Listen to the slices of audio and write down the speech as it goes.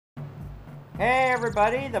Hey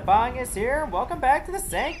everybody, the Bong is here. Welcome back to the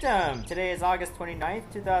Sanctum. Today is August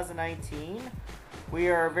 29th, 2019. We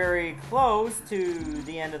are very close to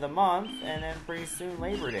the end of the month, and then pretty soon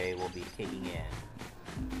Labor Day will be kicking in.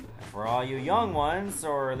 And for all you young ones,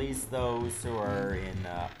 or at least those who are in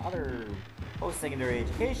other post-secondary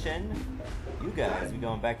education, you guys will be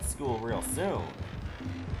going back to school real soon.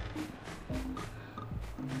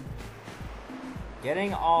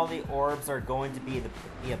 Getting all the orbs are going to be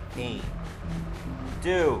a pain.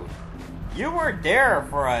 Dude, you weren't there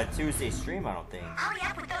for a Tuesday stream, I don't think. Hurry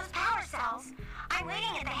up with those power cells. I'm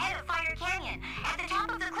waiting at the head of Fire Canyon, at the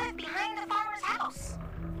top of the cliff behind the farmer's house.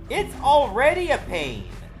 It's already a pain.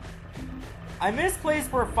 I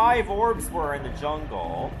misplaced where 5 orbs were in the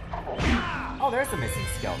jungle. Oh, there's a missing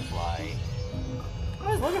scout fly.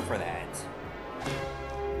 I was looking for that.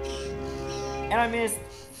 And I missed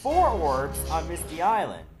 4 orbs on Misty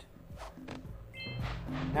Island.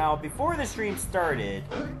 Now, before the stream started,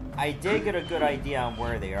 I did get a good idea on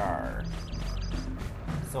where they are.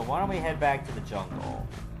 So why don't we head back to the jungle?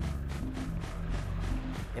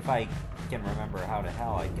 If I can remember how the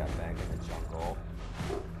hell I got back in the jungle.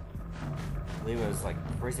 I believe it was like,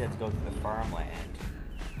 first you had to go through the farmland.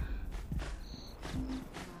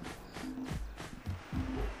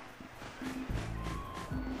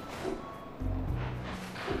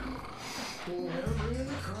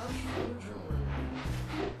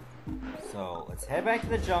 So, let's head back to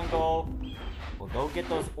the jungle. We'll go get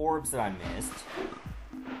those orbs that I missed.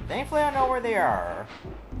 Thankfully, I know where they are.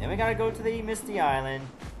 Then we gotta go to the Misty Island,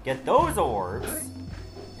 get those orbs,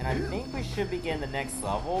 and I think we should begin the next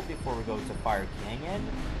level before we go to Fire Canyon,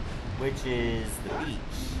 which is the beach.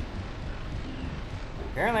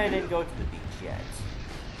 Apparently, I didn't go to the beach yet.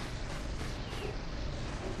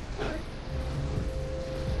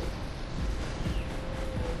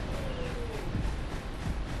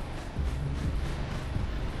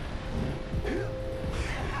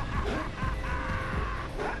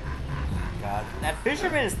 That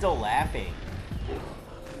fisherman is still laughing.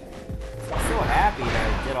 I'm so happy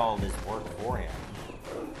that I did all this work for him.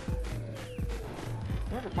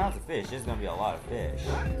 200 pounds of fish is going to be a lot of fish.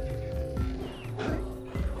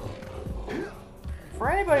 For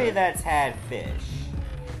anybody that's had fish,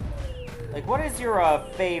 like, what is your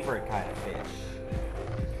favorite kind of fish?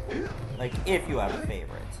 Like, if you have a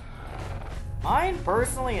favorite. Mine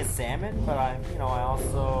personally is salmon, but I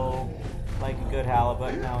also like a good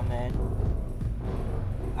halibut now and then.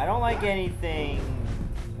 I don't like anything,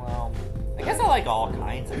 well, I guess I like all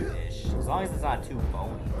kinds of fish, as long as it's not too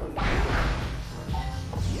bony.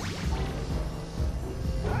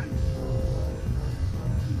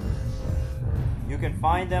 You can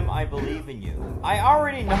find them, I believe in you. I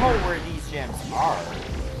already know where these gems are.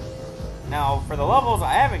 Now, for the levels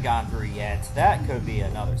I haven't gone through yet, that could be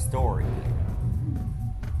another story.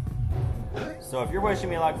 So if you're wishing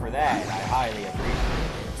me luck for that, I highly appreciate it.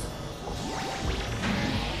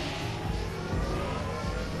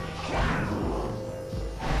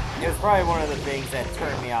 It was probably one of the things that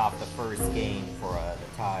turned me off the first game for the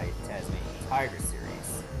Tasmanian Tiger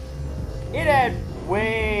series. It had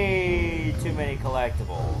way too many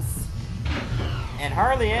collectibles, and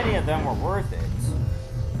hardly any of them were worth it.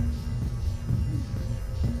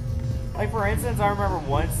 Like, for instance, I remember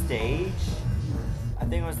one stage, I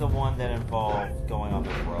think it was the one that involved going on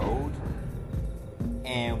the road,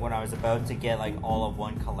 and when I was about to get like all of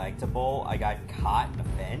one collectible, I got caught in a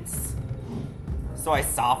fence. So I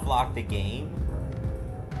soft-locked the game.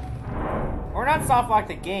 Or not soft-locked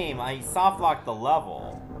the game, I soft-locked the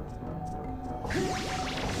level.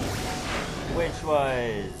 Which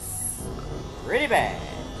was pretty bad.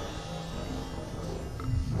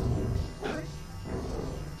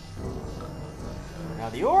 Now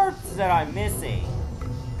the orbs that I'm missing,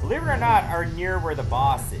 believe it or not, are near where the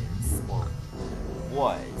boss is. Or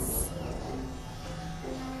was.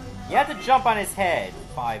 You have to jump on his head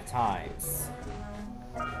 5 times.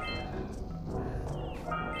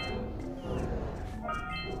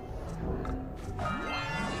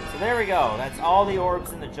 So there we go. That's all the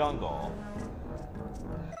orbs in the jungle.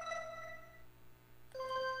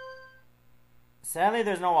 Sadly,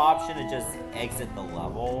 there's no option to just exit the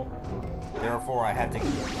level. Therefore, I have to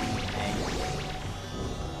complete manually.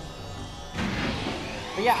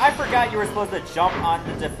 But yeah, I forgot you were supposed to jump on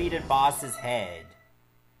the defeated boss's head.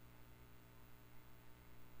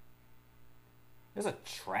 There's a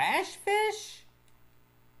trash fish?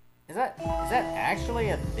 Is that actually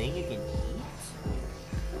a thing you can eat?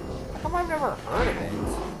 How come I've never heard of it?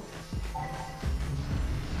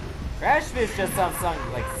 Trash fish just sounds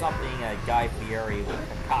like something Guy Fieri would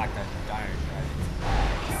concoct on the diner drive.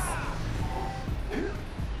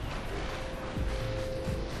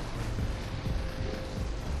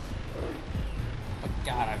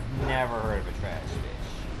 never heard of a trash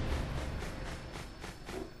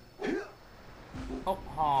fish.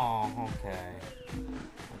 Oh, okay.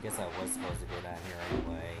 I guess I was supposed to go down here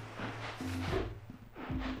anyway.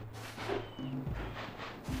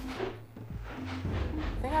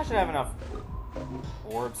 I think I should have enough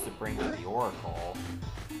orbs to bring to the Oracle.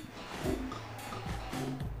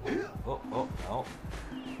 Oh, no.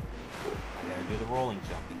 I gotta do the rolling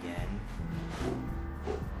jump again.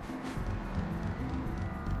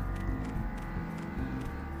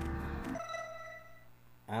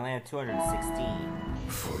 I only have 216.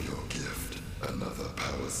 For your gift, another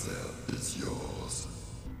power cell is yours.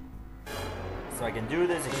 So I can do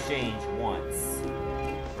this exchange once.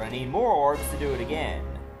 But I need more orbs to do it again.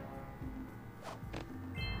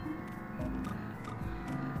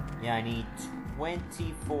 Yeah, I need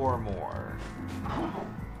 24 more.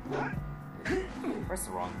 Press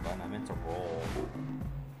the wrong button, I meant to roll.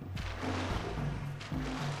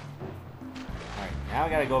 Alright, now I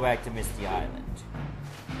gotta go back to Misty Island.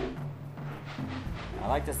 I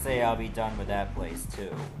like to say I'll be done with that place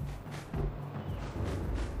too.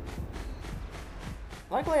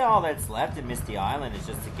 Luckily all that's left in Misty Island is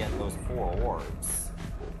just to get those 4 orbs.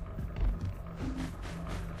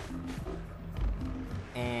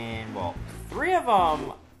 And, well, 3 of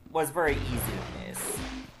them was very easy to miss.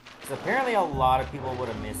 Because apparently a lot of people would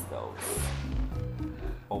have missed those.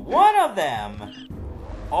 But one of them...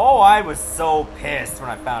 Oh, I was so pissed when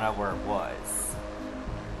I found out where it was.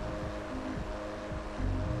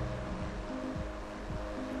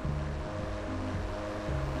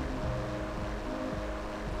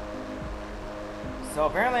 So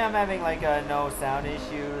apparently I'm having like no sound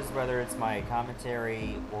issues, whether it's my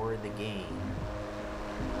commentary or the game.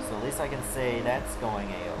 So at least I can say that's going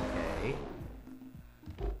a-okay.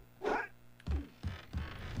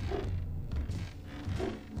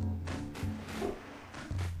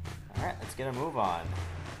 Alright, let's get a move on.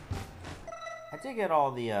 I did get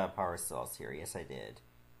all the power cells here, yes I did.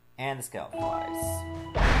 And the scout flies.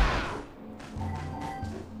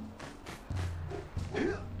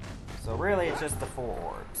 So really, it's just the 4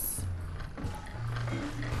 orbs.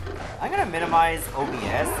 I'm gonna minimize OBS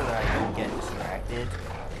so that I don't get distracted.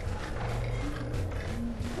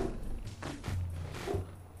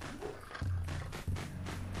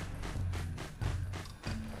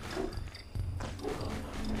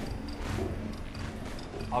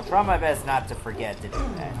 I'll try my best not to forget to do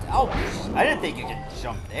that. Oh, I didn't think you could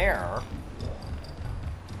jump there.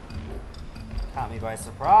 Caught me by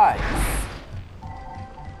surprise.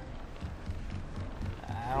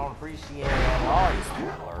 I don't appreciate it at all, you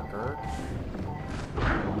stupid lurker.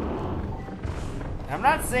 And I'm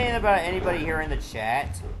not saying about anybody here in the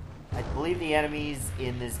chat. I believe the enemies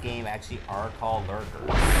in this game actually are called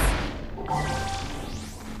lurkers.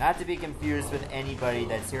 Not to be confused with anybody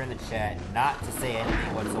that's here in the chat, not to say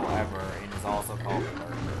anything whatsoever, and is also called a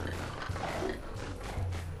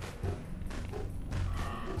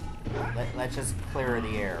lurker. Let's just clear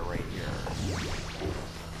the air right here.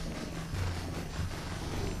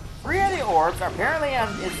 3 of the orbs are apparently on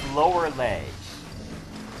its lower ledge.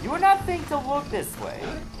 You would not think to look this way,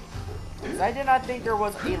 because I did not think there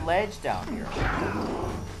was a ledge down here.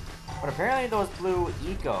 But apparently those blue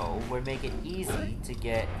eco would make it easy to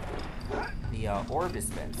get the orb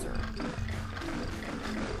dispenser.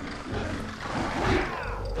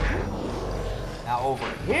 Now over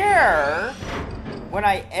here, when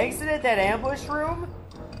I exited that ambush room,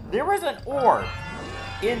 there was an orb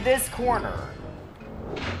in this corner.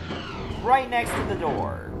 Right next to the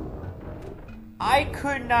door. I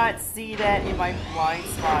could not see that in my blind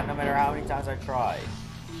spot no matter how many times I tried.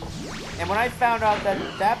 And when I found out that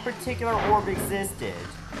that particular orb existed,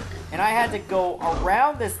 and I had to go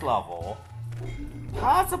around this level,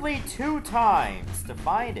 possibly 2 times to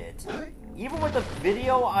find it, even with a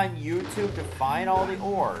video on YouTube to find all the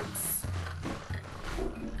orbs,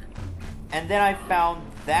 and then I found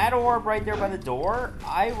that orb right there by the door,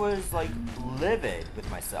 I was like livid with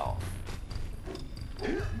myself.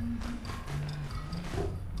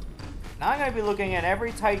 Now I'm going to be looking at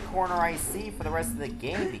every tight corner I see for the rest of the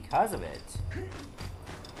game because of it.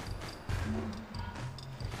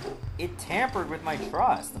 It tampered with my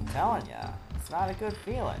trust, I'm telling ya. It's not a good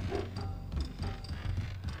feeling.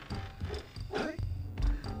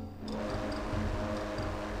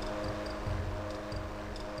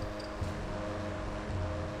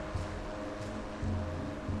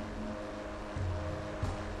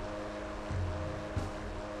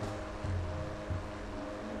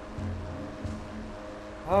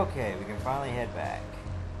 Okay, we can finally head back.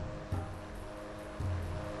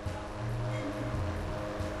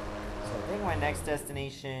 So I think my next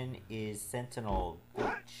destination is Sentinel Beach.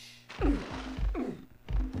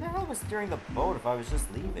 What the hell was steering the boat if I was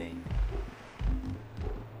just leaving?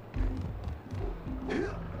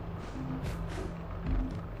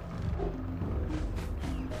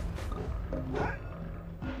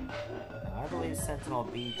 I believe Sentinel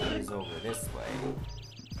Beach is over this way.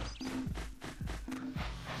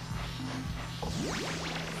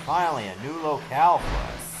 Finally, a new locale for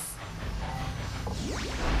us.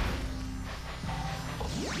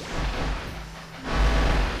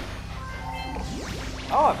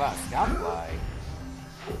 Oh, I found a scoutfly.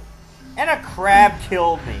 And a crab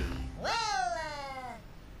killed me. Well,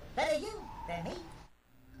 better you than me.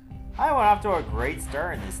 I went off to a great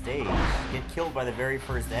start in this stage. Get killed by the very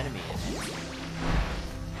first enemy in it.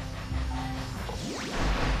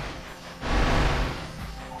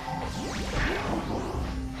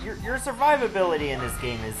 Your survivability in this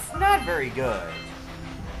game is not very good.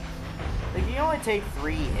 Like, you only take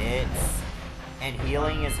 3 hits, and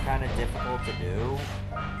healing is kind of difficult to do.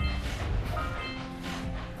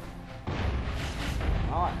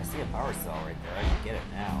 Oh, I see a power cell right there. I can get it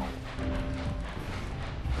now.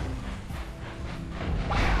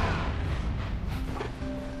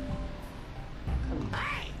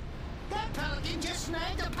 Hey! That pelican just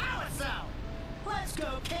snagged a power cell! Let's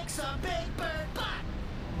go kick some big bird butt!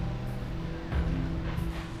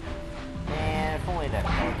 And if only that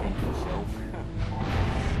pelican could choke.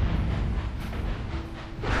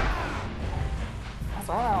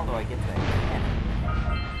 Also, how the hell do I get to that cannon?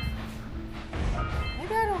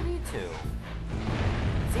 Maybe I don't need to.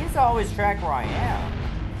 It seems to always track where I am.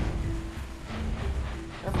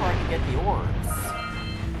 Therefore, I can get the orbs.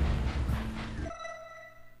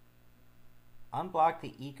 Unblock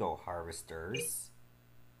the eco harvesters.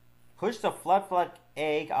 Push the Flut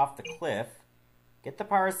egg off the cliff. Get the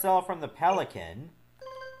power cell from the pelican.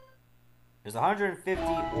 There's 150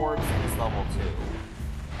 orbs in this level too.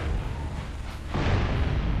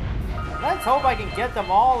 Let's hope I can get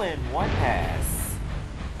them all in one pass.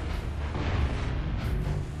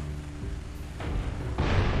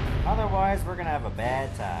 Otherwise, we're gonna have a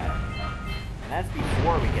bad time. And that's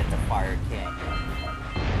before we get to Fire Canyon.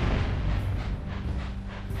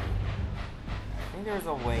 I think there's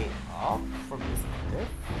a way up from this cliff.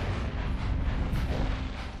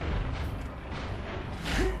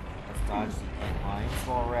 Let's dodge the ant lines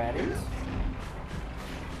while we're at it.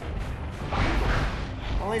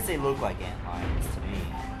 Well, at least they look like ant lions to me.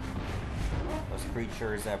 Those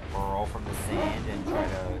creatures that burrow from the sand and try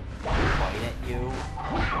to bite at you.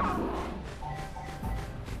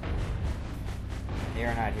 They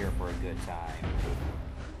are not here for a good time.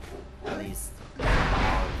 At least from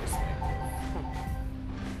our perspective.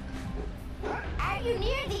 Are you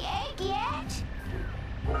near the egg yet?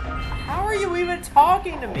 How are you even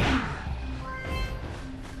talking to me?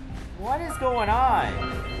 What is going on?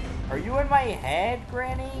 Are you in my head,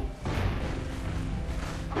 Granny?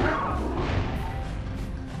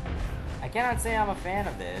 I cannot say I'm a fan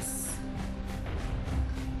of this.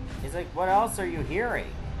 He's like, what else are you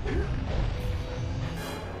hearing?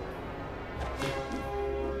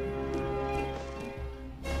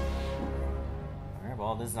 Alright,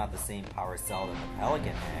 well, this is not the same power cell that the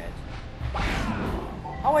pelican had.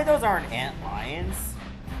 Oh wait, those aren't ant lions.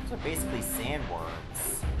 Those are basically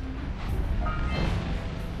sandworms.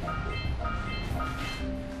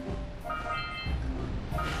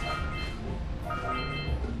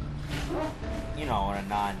 You know, in a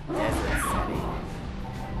non-desert setting.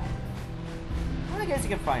 Well, I guess you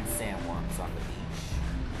can find sandworms on the beach.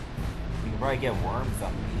 You can probably get worms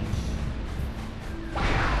on the beach.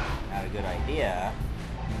 Not a good idea,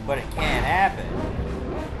 but it can happen.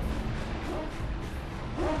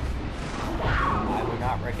 I would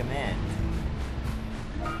not recommend.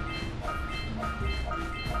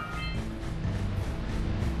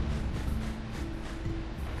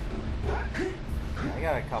 I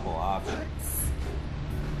got a couple options.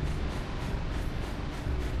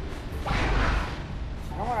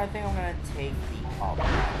 You know what? I think I'm gonna take the up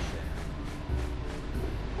option.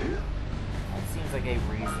 That seems like a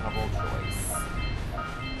reasonable choice.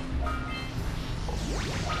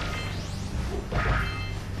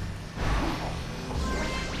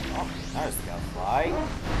 Oh, there's the scoutfly.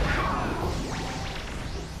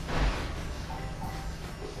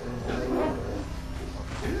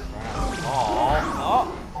 Oh!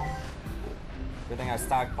 Good thing I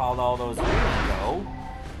stockpiled all those ready to go.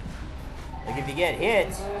 Like, if you get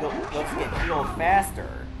hit, you'll just get healed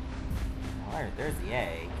faster. Alright, there's the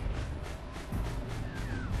egg.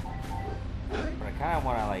 But I kind of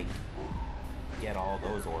want to, like, get all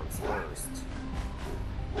those orbs first.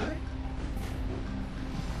 I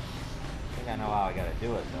think I know how I gotta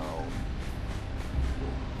do it, though.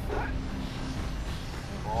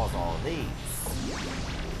 Pause all of these.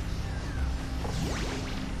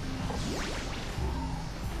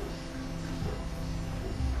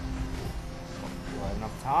 Do I have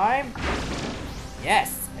enough time?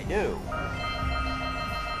 Yes, I do.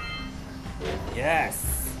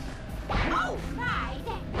 Yes. Oh my!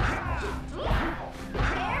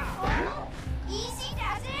 Careful! Easy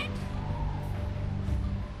does it!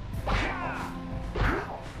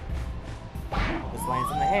 This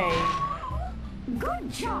lands in the hay.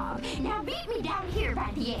 Good job! Now meet me down here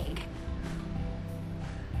by the egg.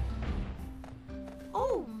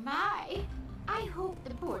 Oh my! I hope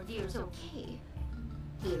the poor dear's okay.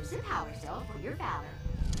 Here's a power cell for your valor.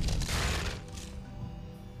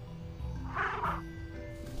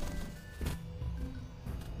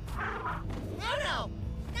 No!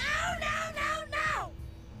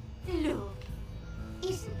 Look,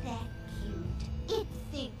 isn't that cute? It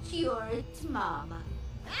thinks you're its mama.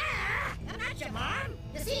 Ah! I'm not your mom!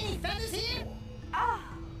 You see any feathers here? Oh,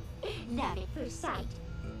 love at first sight.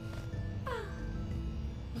 Oh.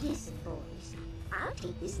 Listen, boys, I'll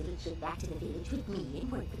take this little chick back to the village with me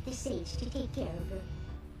and work with the sage to take care of her.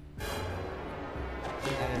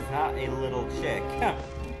 That is not a little chick.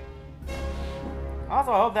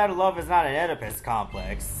 Also, I hope that love is not an Oedipus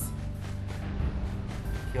complex.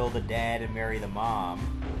 Kill the dad and marry the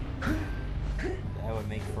mom. That would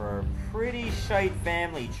make for a pretty shite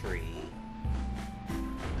family tree.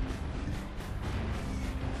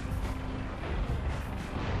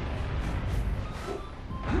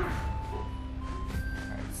 Alright,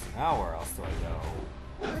 so now where else do I go?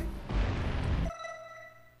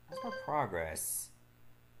 What's my progress?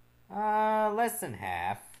 Less than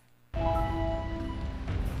half.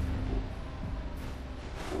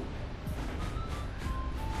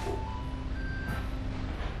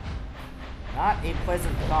 Not a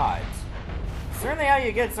pleasant thought. Certainly how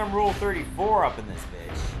you get some Rule 34 up in this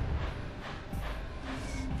bitch.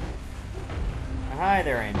 And hi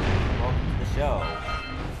there, Andy. Welcome to the show.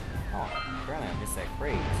 Oh, apparently I missed that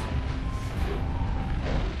crate.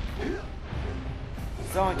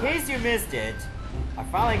 So in case you missed it, I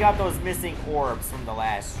finally got those missing orbs from the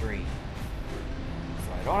last stream.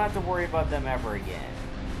 So I don't have to worry about them ever again.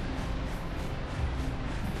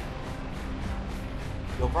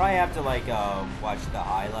 You'll probably have to like watch the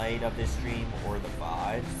highlight of this stream or the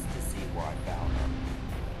VODs to see where I found them.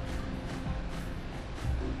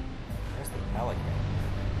 There's the pelican.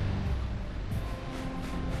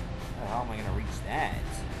 How the hell am I gonna reach that?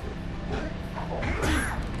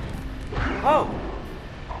 Oh!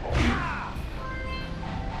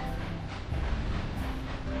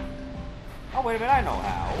 Oh, wait a minute, I know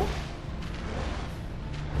how.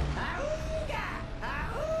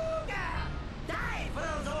 Dive for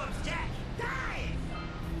those orbs, Jack! Dive!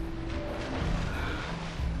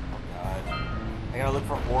 Oh god. I gotta look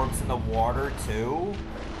for orbs in the water too?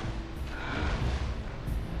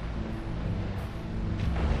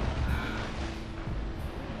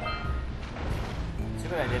 Too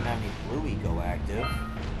bad I didn't have any blue eco active.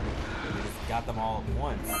 We just got them all at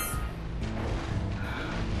once.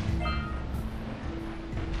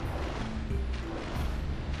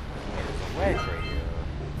 There's a wedge right here.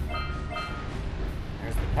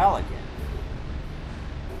 There's the pelican.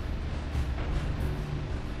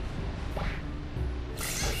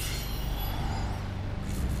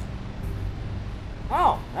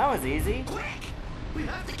 Oh, that was easy. Quick! We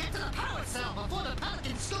have to get to the power cell before the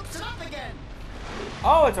pelican scoops it up again!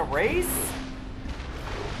 Oh, it's a race?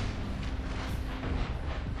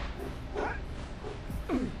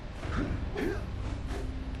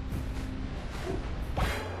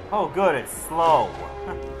 Oh good, it's slow.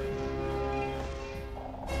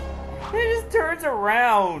 It just turns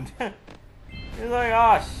around. It's like,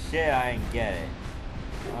 oh shit, I didn't get it.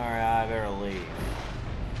 Alright, I better leave.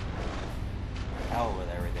 Hell with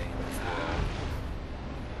everything in this world.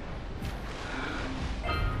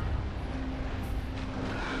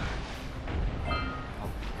 Oh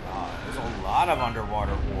god, there's a lot of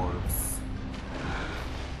underwater orbs.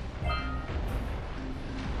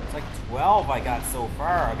 It's like 12 I got so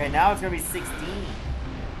far. Okay, now it's gonna be 16.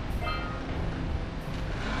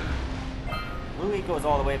 Louis goes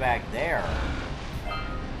all the way back there.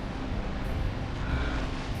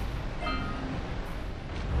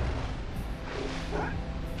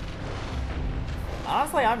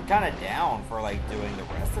 Honestly, I'm kind of down for like doing the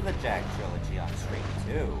rest of the Jak trilogy on stream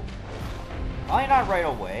too. Probably not right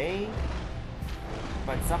away,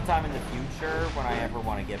 but sometime in the future when I ever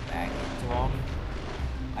want to get back into them,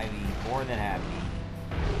 I'd be more than happy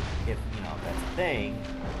if, you know, that's a thing,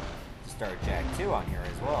 to start Jak 2 on here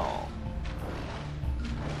as well.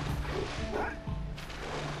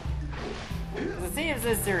 Because it seems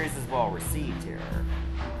this series is well received here.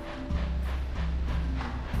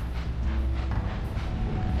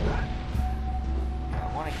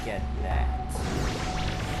 I want to get that.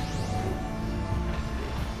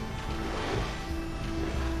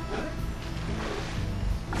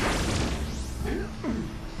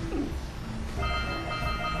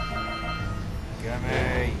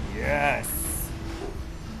 Gimme! Yes!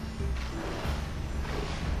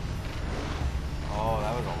 Oh,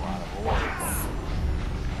 that was a lot of orbs.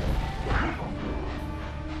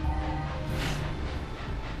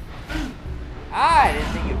 Ah, I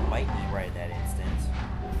didn't think you'd bite me right at that instant.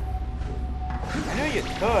 I knew you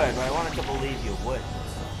could, but I wanted to believe you wouldn't.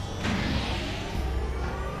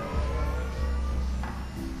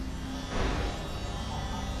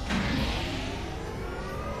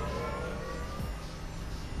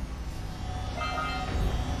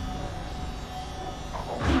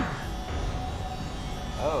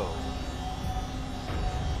 Oh.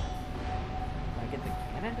 Can I get the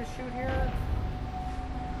cannon to shoot here?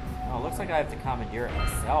 Oh, it looks like I have to commandeer it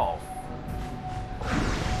myself.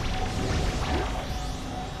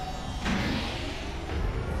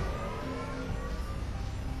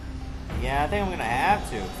 Yeah, I think I'm gonna have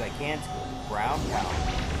to, because I can't ground pound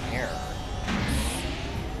in the air.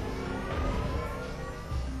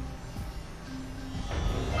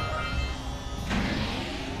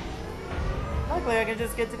 Luckily, I can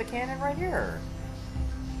just get to the cannon right here.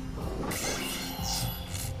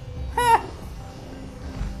 Ha!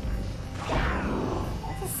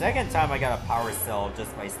 That's the second time I got a power cell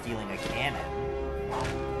just by stealing a cannon.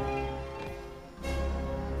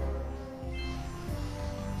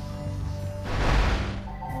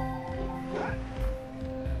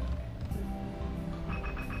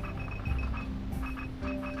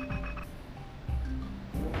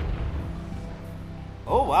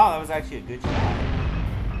 Oh wow, that was actually a good shot.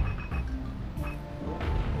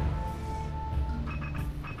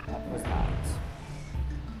 That was not.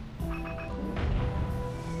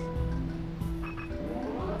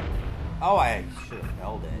 Oh, I should have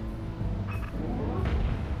held it.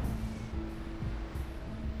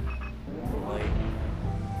 Really?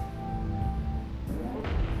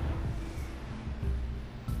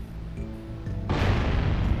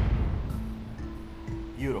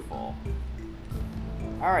 Beautiful.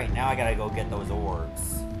 Alright, now I gotta go get those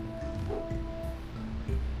orbs.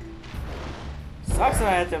 Sucks that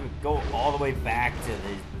I have to go all the way back to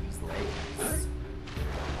these legs.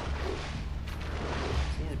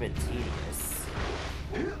 Seems a bit tedious.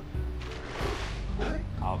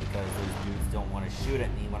 Oh, because those dudes don't want to shoot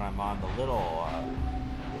at me when I'm on the little,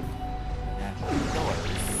 natural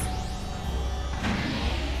pillars.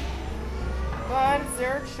 But it's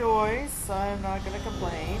their choice. I'm not gonna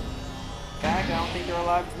complain. In fact, I don't think they're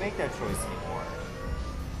allowed to make that choice anymore.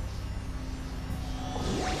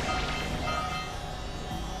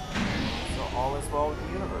 So all is well with the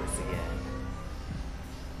universe again.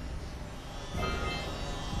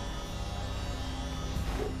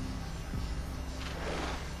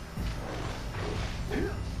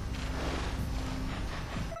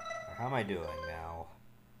 How am I doing now?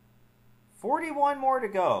 41 more to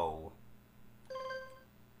go.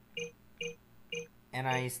 And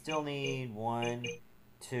I still need 1,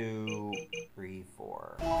 2, 3,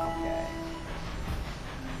 4. Okay.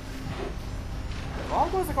 If all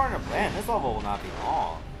goes according to plan, this level will not be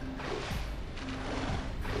long.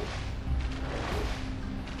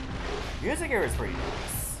 Music here is pretty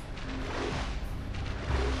nice.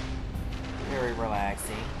 Very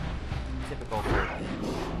relaxing. Typical for a beach.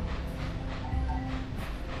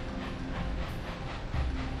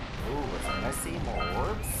 Ooh, what's that? I see more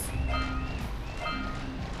orbs.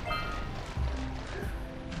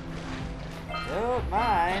 Don't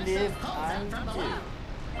mind if I do.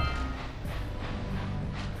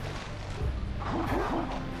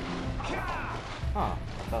 Huh, I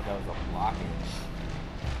thought that was a blockage.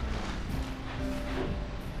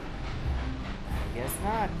 I guess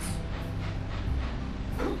not.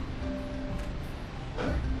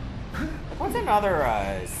 What's another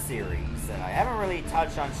series that I haven't really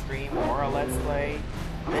touched on stream or a Let's Play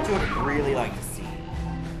that you would really like to see?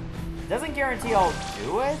 Doesn't guarantee I'll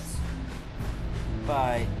do it,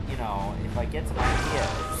 but, you know, if I get some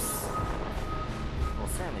ideas, it will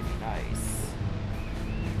certainly be nice.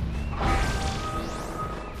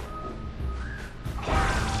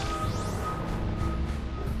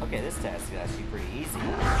 Okay, this task is actually pretty easy.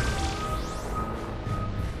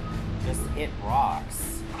 Just hit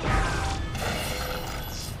rocks.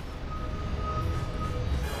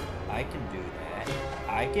 I can do that.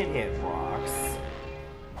 I can hit rocks.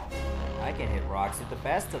 I can hit rocks with the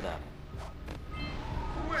best of them.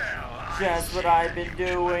 Well, just what I've been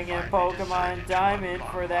doing in Pokemon Diamond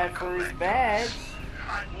for that first badge.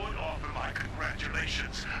 I would offer my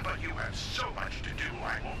congratulations, but you have so much to do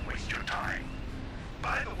I won't waste your time.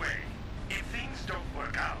 By the way, if things don't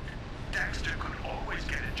work out, Daxter could always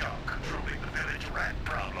get a job controlling the village rat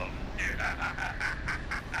problem.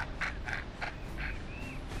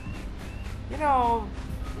 You know,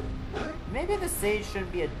 maybe the sage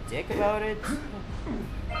shouldn't be a dick about it.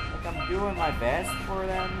 Like, I'm doing my best for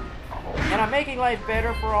them. And I'm making life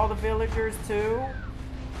better for all the villagers, too.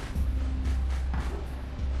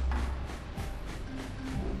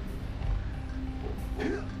 I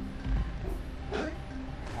don't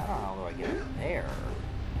know how do I get up there.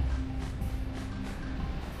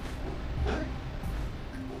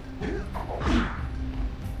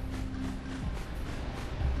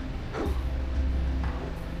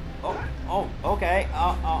 Oh, okay.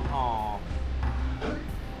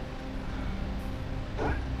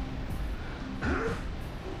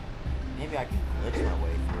 Maybe I can glitch my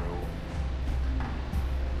way through.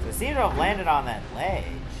 So I seem to have landed on that ledge.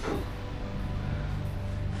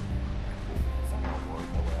 It's not gonna work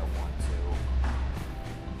the way I want to.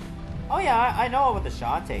 Oh yeah, I know about the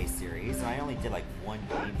Shantae series, and I only did like one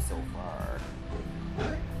game so far.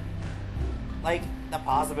 Like, the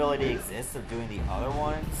possibility exists of doing the other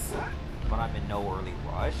ones, but I'm in no early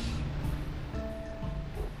rush.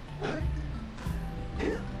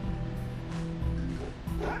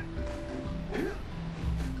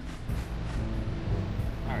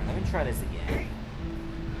 Alright, let me try this again.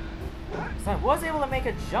 So I was able to make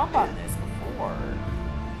a jump on this before.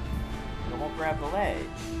 But I won't grab the ledge.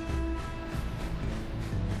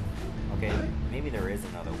 Okay, maybe there is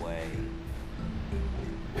another way.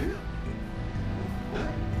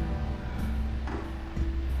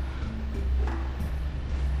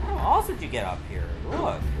 How else would you get up here?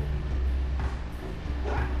 Look.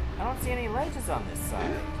 I don't see any ledges on this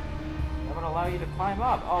side. That would allow you to climb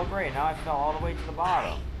up. Oh great, now I fell all the way to the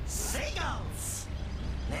bottom. Seagulls!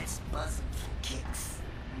 Let's buzz them for kicks.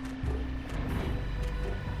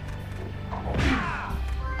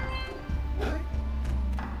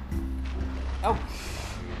 Oh,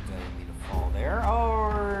 shoot, I didn't mean to fall there.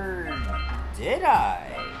 Or did I?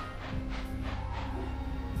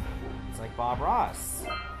 It's like Bob Ross.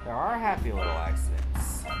 There are happy little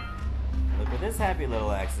accidents. Look what this happy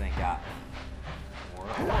little accident got me. More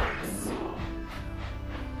awards.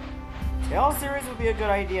 Tale series would be a good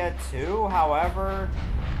idea too, however,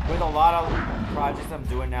 with a lot of projects I'm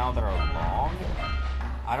doing now that are long,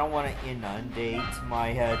 I don't want to inundate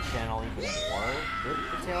my channel even more with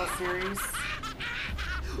the Tale series.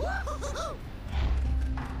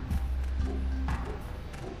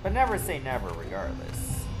 But never say never regardless.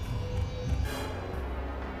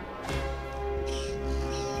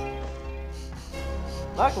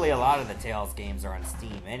 Luckily, a lot of the Tales games are on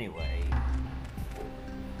Steam anyway.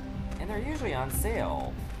 And they're usually on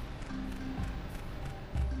sale.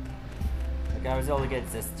 Like, I was able to get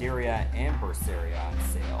Zestiria and Berseria on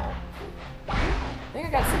sale. I think I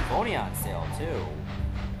got Symphonia on sale, too.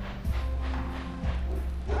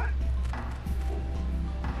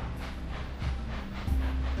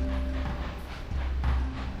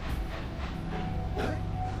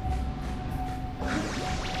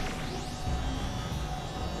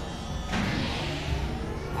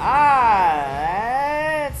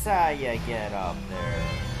 That's how you get up there.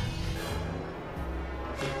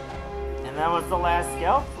 And that was the last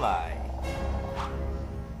Scout Fly.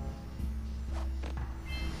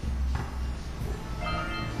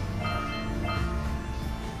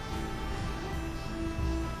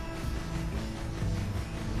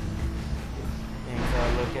 Things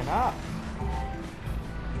are looking up.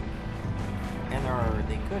 And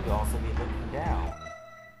they could also be looking down.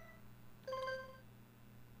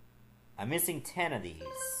 I'm missing 10 of these.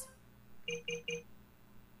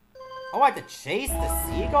 Oh, I have to chase the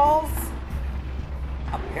seagulls?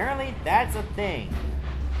 Apparently that's a thing.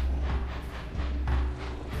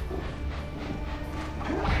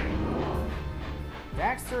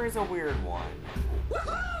 Daxter is a weird one.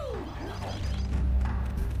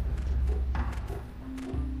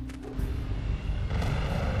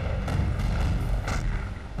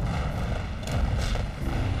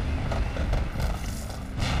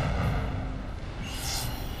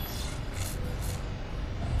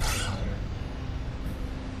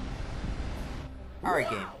 Alright,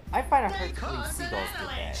 game. I find it hard to believe seagulls did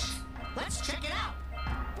that. Let's check it out.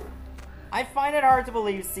 I find it hard to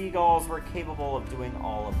believe seagulls were capable of doing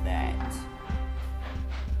all of that.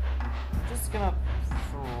 I'm just gonna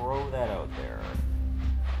throw that out there.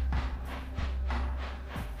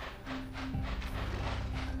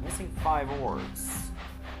 Missing 5 orbs.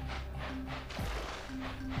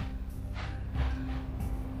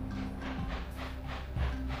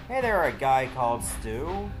 Hey there, a guy called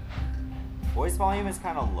Stu. Voice volume is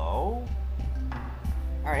kind of low.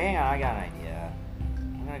 Alright, hang on, I got an idea.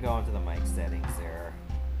 I'm gonna go into the mic settings there.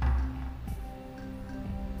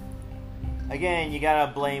 Again, you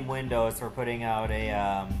gotta blame Windows for putting out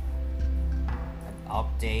an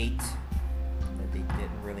update that they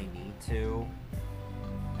didn't really need to.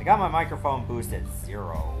 I got my microphone boost at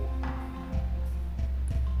 0.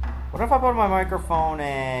 What if I put my microphone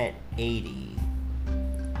at 80?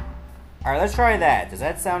 Alright, let's try that. Does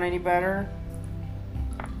that sound any better?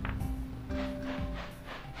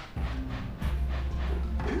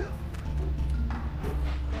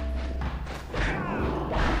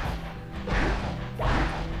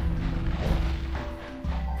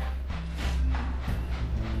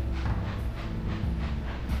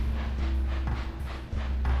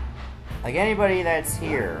 Like anybody that's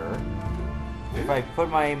here, if I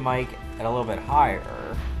put my mic at a little bit higher,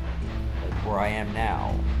 like where I am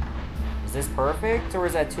now, is this perfect or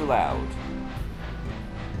is that too loud?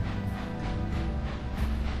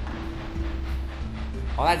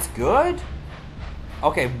 Oh, that's good?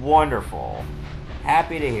 Okay, wonderful.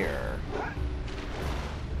 Happy to hear.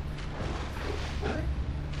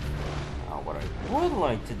 Now, what I would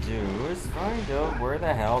like to do is find out where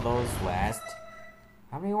the hell those last...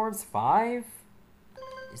 How many orbs? 5?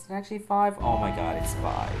 Is it actually 5? Oh my god, it's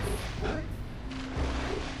 5.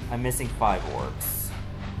 I'm missing 5 orbs.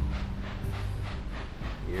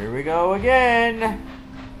 Here we go again!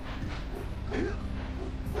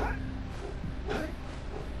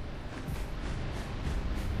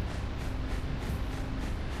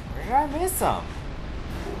 Where did I miss them?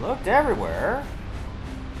 I looked everywhere.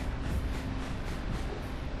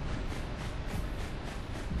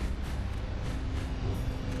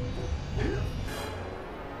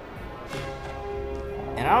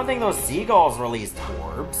 And I don't think those seagulls released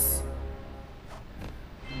orbs.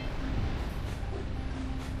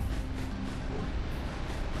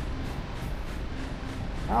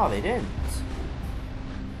 No, they didn't.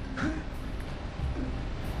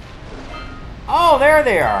 Oh, there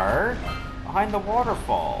they are! Behind the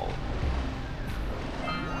waterfall.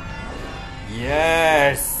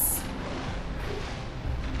 Yes!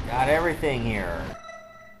 Got everything here.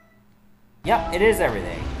 Yep, it is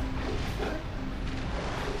everything.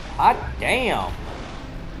 Hot damn!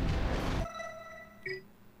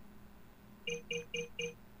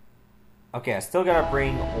 Okay, I still gotta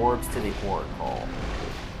bring orbs to the oracle.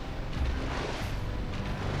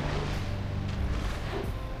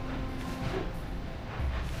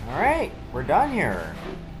 Alright, we're done here.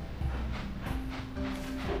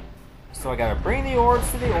 So I gotta bring the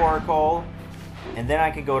orbs to the oracle, and then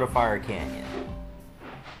I can go to Fire Canyon.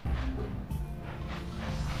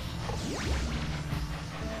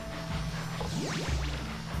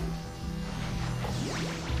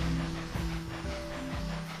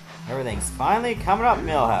 Everything's finally coming up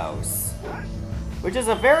Millhouse. Which is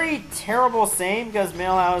a very terrible saying because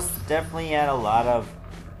Millhouse definitely had a lot of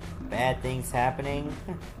bad things happening.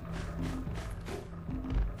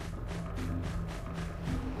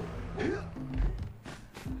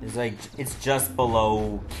 It's just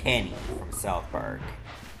below Kenny from South Park.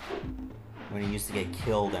 When he used to get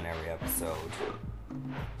killed in every episode.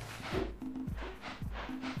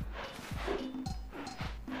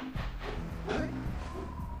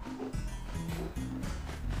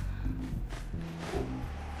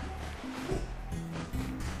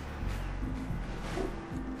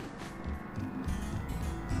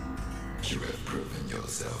 You have proven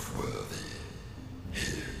yourself worthy.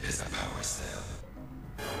 Here is a power cell.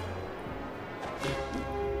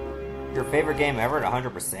 Your favorite game ever at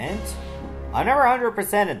 100%? I never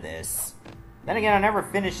 100%ed this. Then again, I never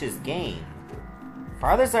finished this game.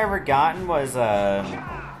 Farthest I ever gotten was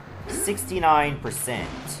 69%.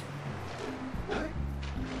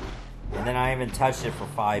 And then I haven't touched it for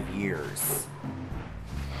 5 years.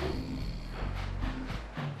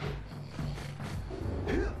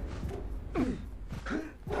 I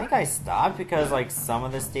think I stopped because like some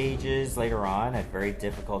of the stages later on had very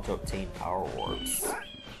difficult to obtain power orbs.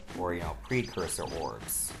 Or, you know, precursor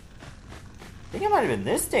orbs. I think it might have been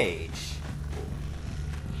this stage.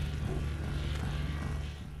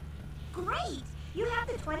 Great! You have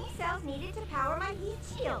the 20 cells needed to power my heat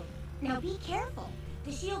shield. Now be careful.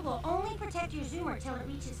 The shield will only protect your zoomer till it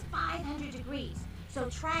reaches 500 degrees, so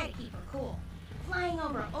try to keep her cool. Flying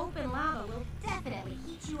over open lava will definitely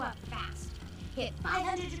heat you up fast. Hit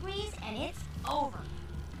 500 degrees and it's over.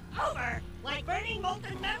 Over? Like burning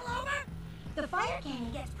molten metal over? The fire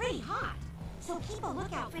canyon gets pretty hot, so keep a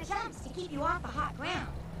lookout for jumps to keep you off the hot ground.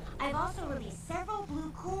 I've also released several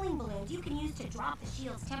blue cooling balloons you can use to drop the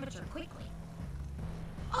shield's temperature quickly.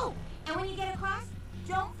 Oh, and when you get across,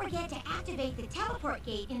 don't forget to activate the teleport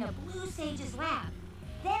gate in the Blue Sage's lab.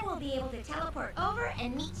 Then we'll be able to teleport over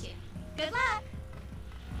and meet you. Good luck!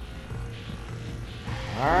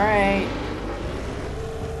 Alright.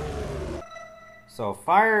 So,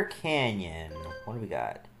 Fire Canyon. What do we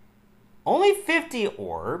got? Only 50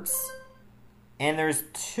 orbs. And there's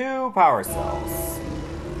 2 power cells.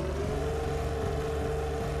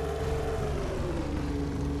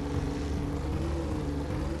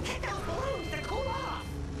 Hit those balloons to cool off.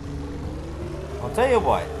 I'll tell you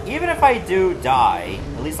what, even if I do die,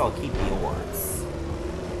 at least I'll keep the orbs.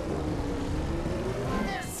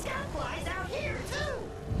 There's scout flies out here, too.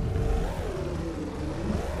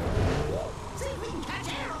 See if we can catch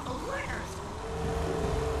air off those lickers.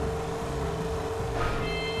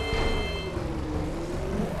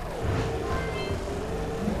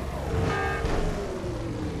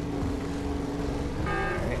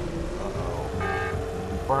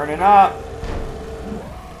 Uh-oh. Burning up.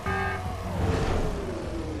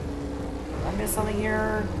 Did I miss something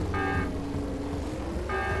here?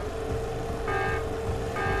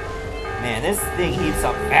 Man, this thing heats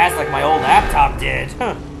up fast like my old laptop did.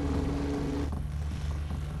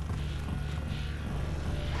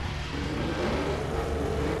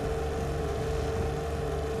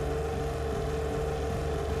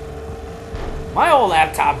 My old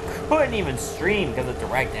laptop couldn't even stream because of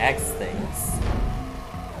DirectX things.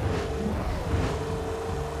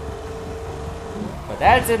 But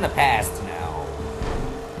that's in the past now.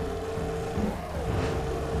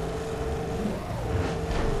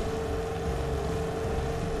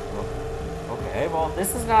 Okay, well,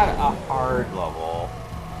 this is not a hard level.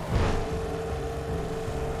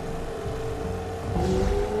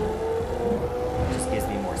 It just gives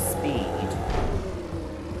me more speed.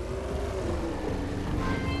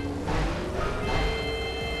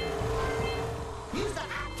 Use the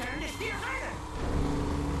hop turn to steer harder.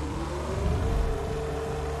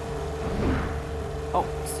 Oh,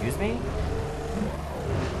 excuse me?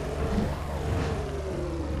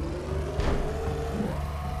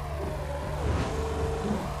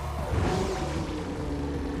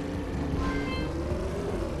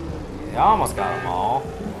 Yeah, I almost got them all.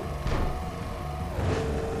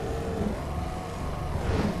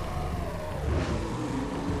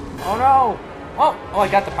 Oh no! Oh, I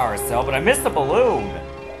got the power cell, but I missed the balloon!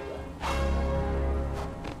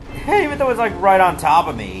 Even though it's like right on top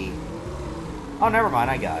of me. Oh, never mind,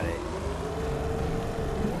 I got it.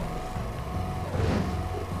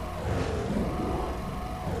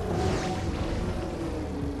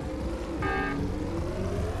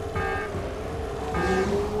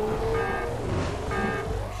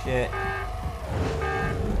 Shit.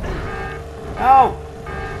 No!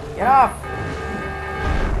 Get off!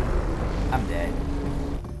 I'm dead.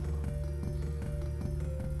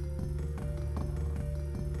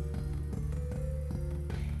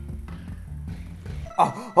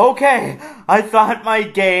 Oh, okay! I thought my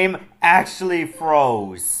game actually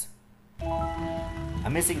froze.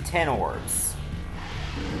 I'm missing 10 orbs.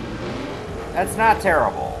 That's not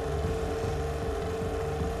terrible.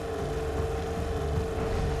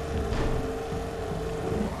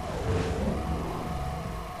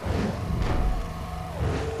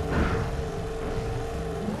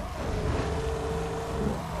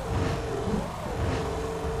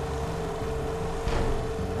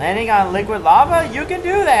 Landing on liquid lava? You can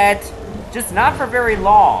do that! Just not for very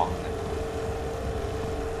long.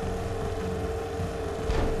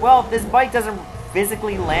 Well, this bike doesn't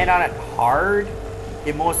physically land on it hard.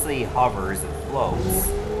 It mostly hovers and floats.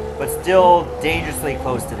 But still dangerously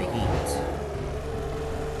close to the heat.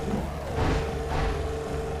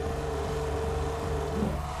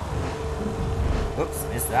 Oops,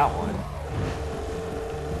 missed that one.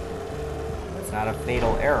 That's not a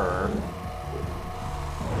fatal error.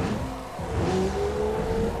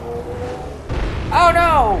 Oh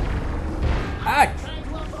no! Ah! Trying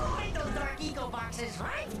to avoid those dark eco boxes,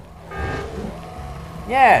 right?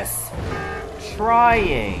 Yes!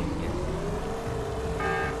 Trying.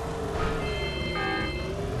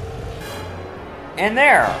 And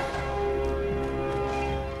there!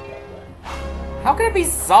 How can it be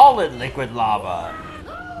solid liquid lava?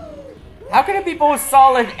 How can it be both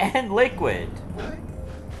solid and liquid?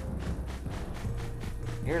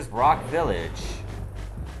 Here's Rock Village.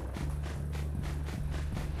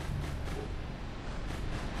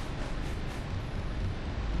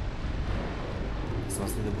 This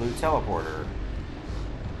must be the blue teleporter.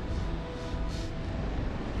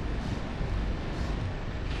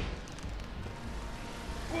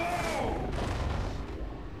 Whoa!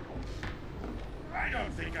 I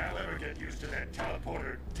don't think I'll ever get used to that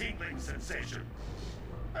teleporter tingling sensation.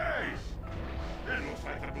 Hey! It looks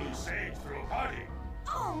like the Blue Sage threw a party.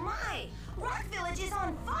 Oh my! Rock Village is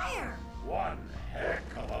on fire! One heck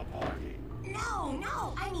of a party.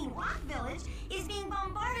 No, I mean Rock Village is being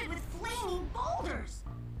bombarded with flaming boulders!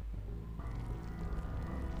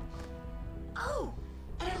 Oh,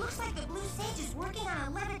 and it looks like the Blue Sage is working on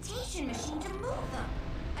a levitation machine to move them.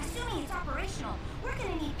 Assuming it's operational, we're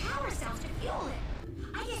gonna need power cells to fuel it.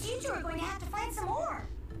 I guess you two are going to have to find some more.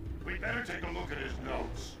 We better take a look at his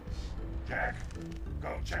notes. Jack,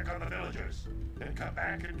 go check on the villagers. Then come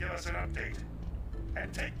back and give us an update.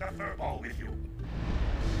 And take the furball with you.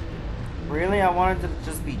 Really? I wanted to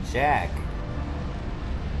just be Jack.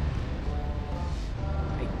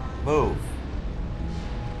 Hey, move.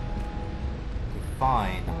 Okay,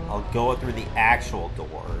 fine. I'll go through the actual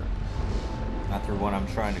door. Not through one I'm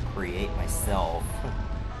trying to create myself.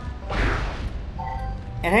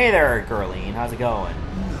 And hey there, Girleen. How's it going?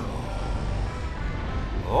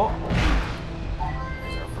 Oh.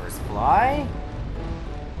 There's our first fly.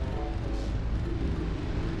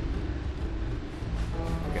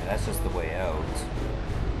 Okay, that's just the way out.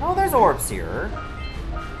 Oh, there's orbs here.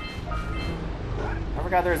 I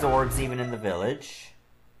forgot there's orbs even in the village.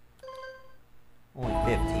 Only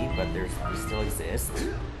 50, but they still exist.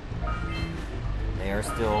 They are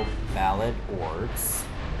still valid orbs.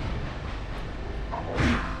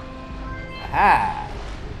 Aha!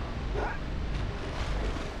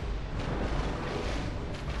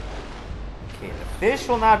 Okay, the fish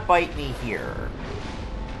will not bite me here.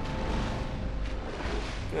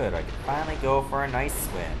 Good, I can finally go for a nice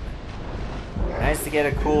swim. Nice to get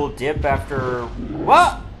a cool dip after...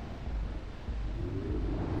 What?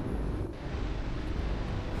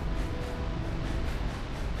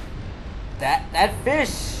 That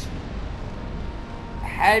fish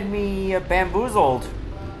had me bamboozled.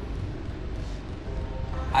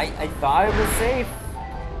 I thought it was safe.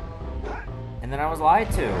 And then I was lied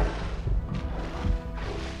to.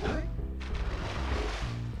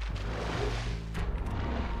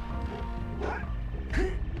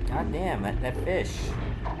 God damn, that fish.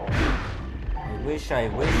 I wish I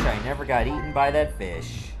never got eaten by that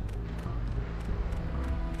fish.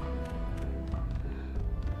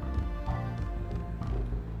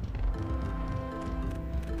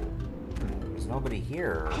 There's nobody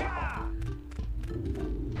here.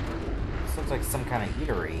 This looks like some kind of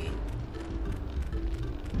eatery.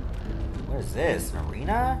 What is this, an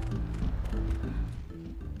arena?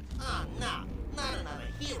 Oh, no, not another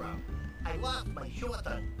hero. I lost my short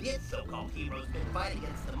on this so-called hero's been fighting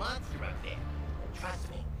against the monster up there. Trust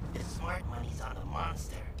me, the smart money's on the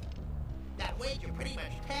monster. That wager pretty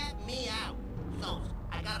much tapped me out. So,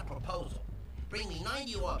 I got a proposal. Bring me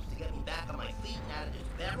 90 orbs to get me back on my feet and out of this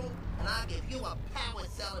barrel, and I'll give you a power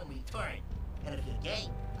cell in return. And if you're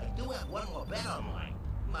game, I do have one more bet on mine.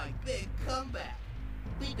 My big comeback.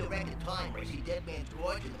 Beat the record time where see Dead Man's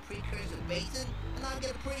Gorge in the Precursor Basin, and I'll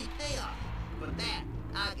get a pretty payoff. For that,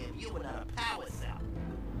 I'll give you another power cell.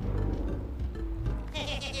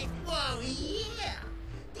 Whoa, yeah!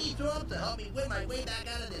 These orbs will help me win my way back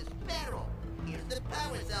out of this barrel. Here's the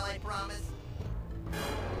power cell, I promise.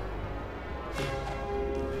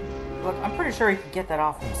 Look, I'm pretty sure he could get that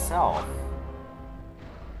off himself.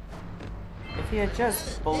 If he had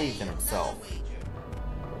just believed in himself.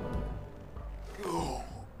 Oh,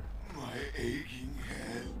 my aching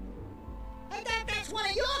head. And that's one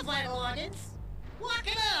of your vital organs. Walk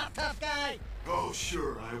it off, tough guy. Oh,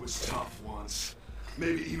 sure, I was tough once.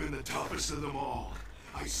 Maybe even the toughest of them all.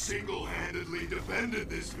 I single-handedly defended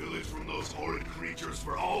this village from those horrid creatures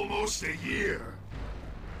for almost a year.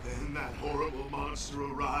 Then that horrible monster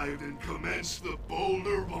arrived and commenced the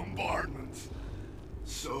boulder bombardment.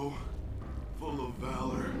 So, full of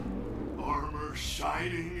valor, armor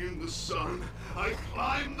shining in the sun, I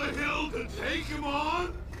climbed the hill to take him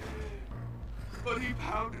on. But he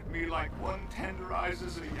pounded me like one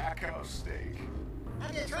tenderizes a yakkow steak.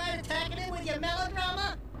 Have you tried attacking him with your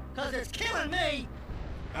melodrama? Cause it's killing me.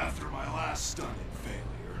 After my last stunning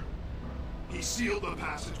failure, he sealed the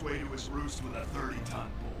passageway to his roost with a 30-ton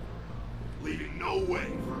boulder, leaving no way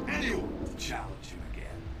for anyone to challenge him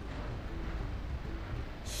again.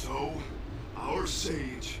 So, our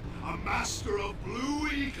sage, a master of blue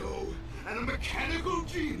eco, and a mechanical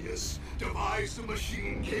genius, devised a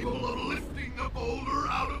machine capable of lifting the boulder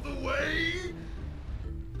out of the way.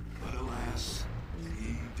 But alas,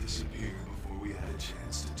 he disappeared before we had a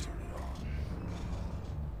chance to turn it on.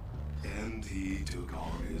 And he took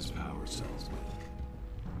all of his power cells with him.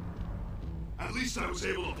 At least I was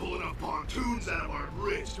able to pull enough pontoons out of our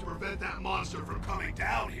bridge to prevent that monster from coming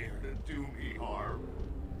down here to do me harm.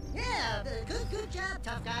 Yeah, good job,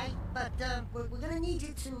 tough guy. But we're gonna need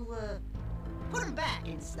you to put him back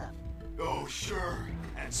and stuff. Oh, sure.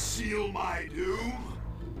 And seal my doom?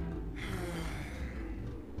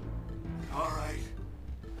 All right.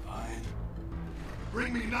 Fine.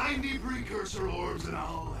 Bring me 90 Precursor orbs and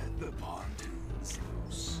I'll let the pontoons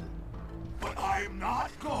loose. But I'm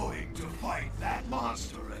not going to fight that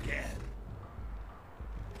monster again.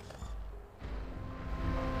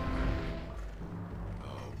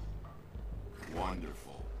 Oh.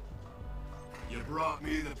 Wonderful. You brought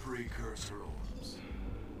me the Precursor orbs.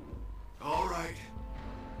 All right.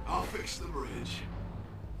 I'll fix the bridge.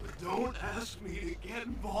 But don't ask me to get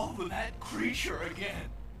involved with that creature again.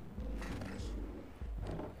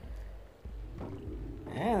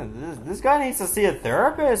 Man, this guy needs to see a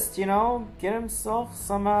therapist, you know? Get himself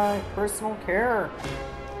some personal care.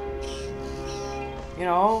 You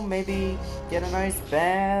know, maybe get a nice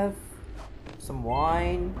bath, some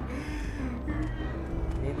wine,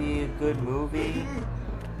 maybe a good movie.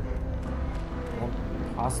 And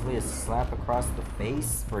possibly a slap across the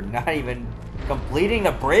face for not even completing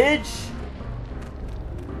the bridge.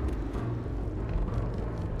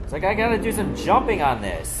 It's like I gotta do some jumping on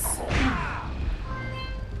this.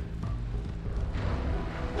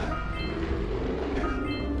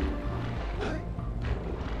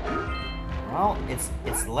 Well,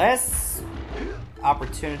 it's less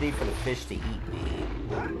opportunity for the fish to eat me.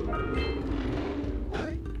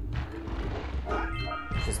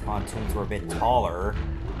 Just pontoons were a bit taller.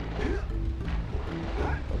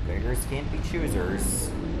 But beggars can't be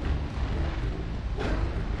choosers.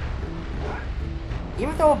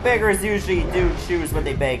 Even though beggars usually do choose what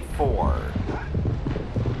they beg for.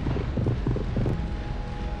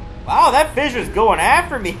 Wow, that fish was going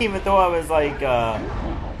after me even though I was like,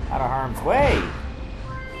 out of harm's way.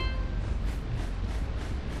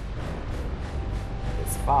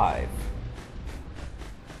 It's 5.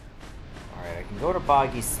 Alright, I can go to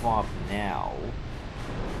Boggy Swamp now.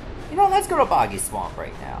 You know, let's go to Boggy Swamp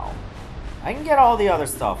right now. I can get all the other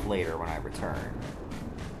stuff later when I return.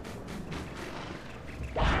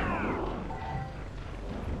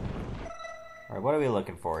 Alright, what are we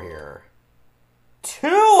looking for here?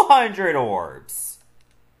 200 orbs!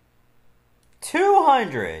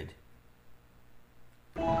 200!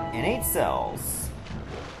 And 8 cells.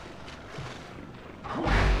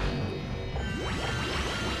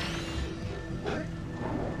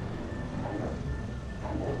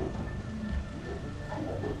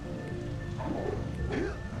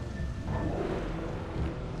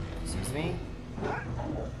 Excuse me?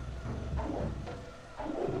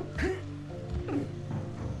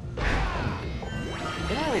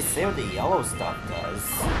 Didn't really say what the yellow stuff does.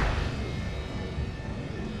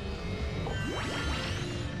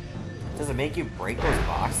 Does it make you break those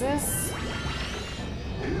boxes?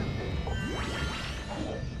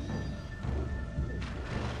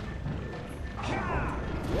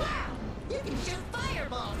 You can shoot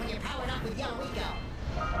fireballs when you're powered up with Young Rico.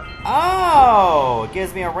 Oh! It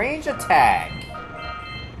gives me a range attack.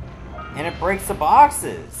 And it breaks the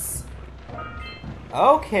boxes.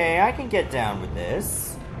 Okay, I can get down with this.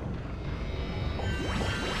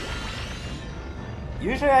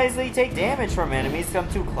 Usually I easily take damage from enemies if I'm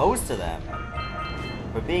too close to them.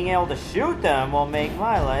 But being able to shoot them will make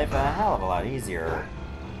my life a hell of a lot easier.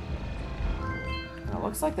 And it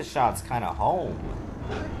looks like the shot's kind of home.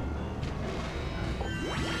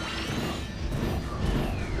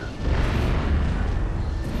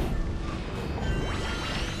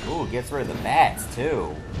 Ooh, gets rid of the bats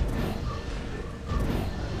too.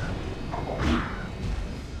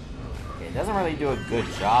 Okay, it doesn't really do a good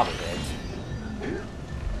job of it.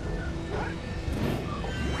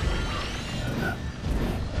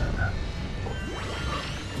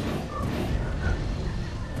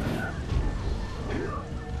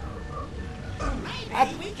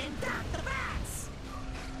 Maybe we can duck the bats.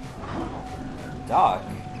 Duck?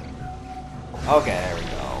 Okay, there we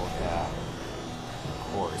go. Yeah. Of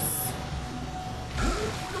course.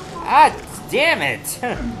 Ah, damn it!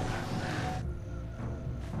 I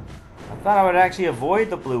thought I would actually avoid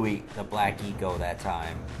the the black ego that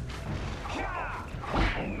time.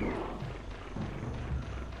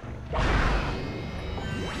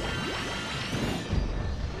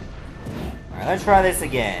 Alright, let's try this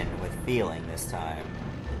again with feeling this time.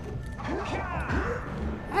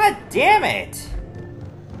 Ah, damn it!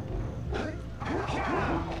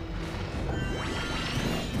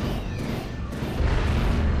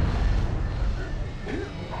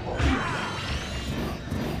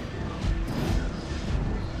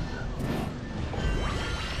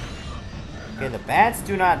 Okay, the bats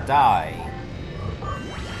do not die.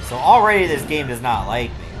 So already this game does not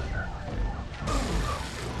like me.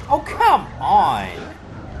 Oh, come on!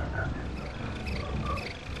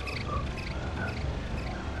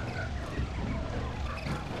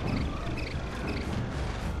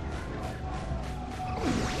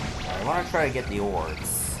 I want to try to get the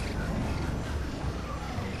orbs.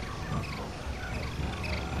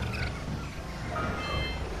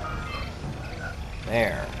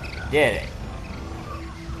 There. Did it.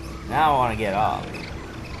 Now I want to get up.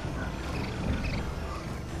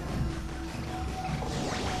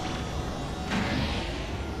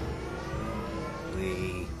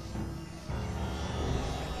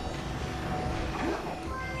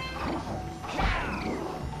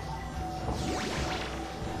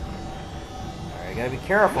 Alright, gotta be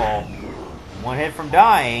careful. One hit from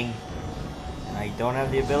dying. And I don't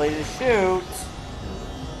have the ability to shoot.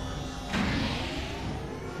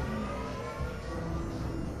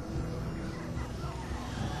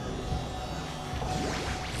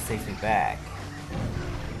 This takes me back.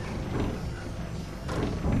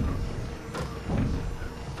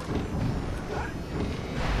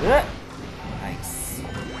 Nice. You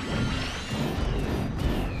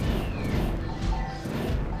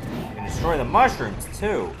can destroy the mushrooms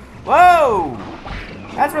too. Whoa!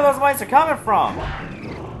 That's where those mice are coming from.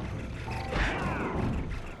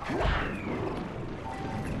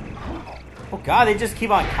 Oh god, they just keep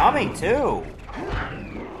on coming too.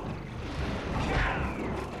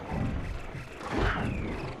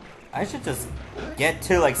 I should just get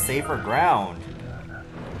to like safer ground.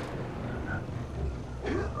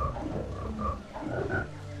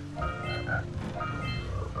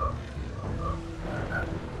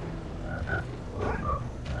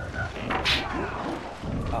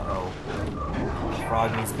 Uh-oh.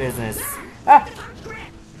 Frog means business. Ah!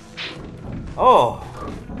 Oh!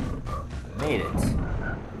 Made it.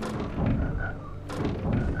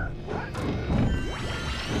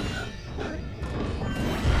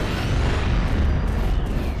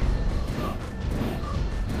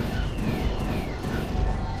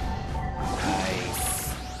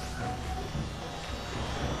 Nice.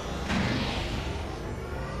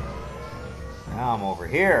 Now I'm over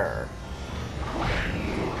here.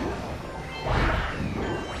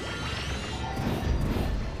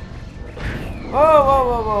 Whoa, whoa,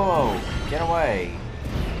 whoa, whoa, whoa. Get away.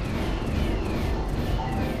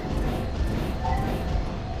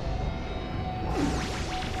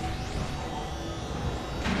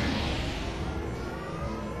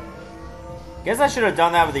 Guess I should have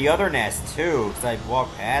done that with the other nest too, because I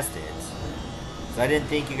walked past it. So I didn't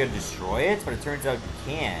think you could destroy it, but it turns out you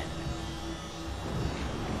can.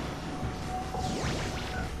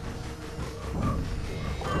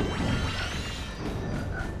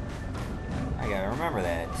 I gotta remember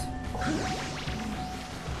that.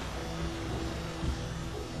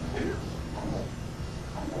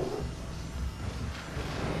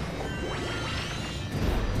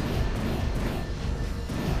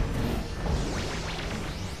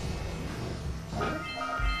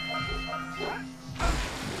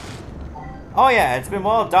 Oh yeah, it's been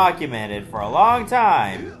well documented for a long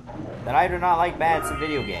time that I do not like bats in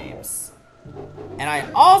video games. And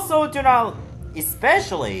I also do not,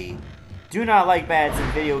 especially, do not like bats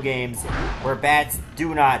in video games where bats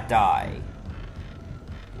do not die.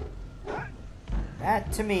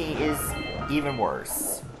 That, to me, is even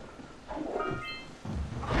worse.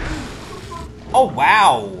 Oh,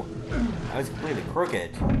 wow! I was completely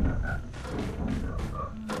crooked.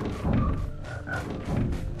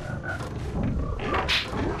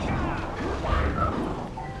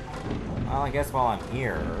 Well, I guess while I'm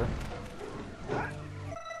here...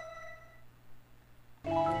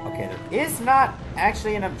 Okay, there is not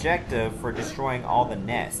actually an objective for destroying all the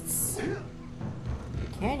nests.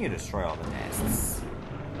 Can you destroy all the nests?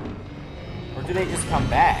 Or do they just come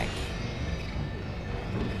back?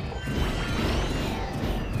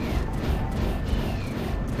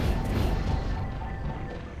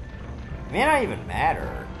 It may not even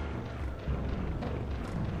matter.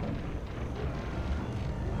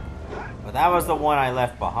 But that was the one I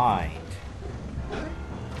left behind.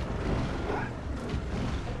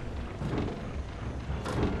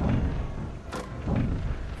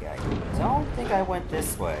 Okay, I don't think I went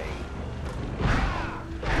this way.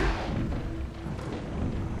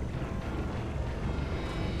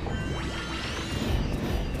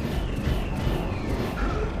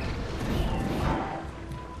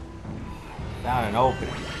 Found an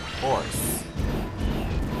opening, of course.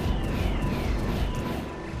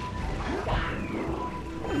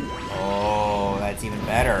 Oh, that's even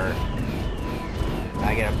better.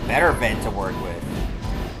 I get a better vent to work with.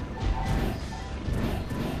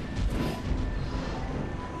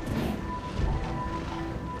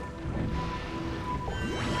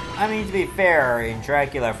 I mean, to be fair, in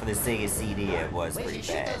Dracula for the Sega CD, it was pretty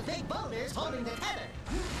bad.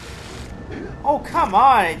 Oh, come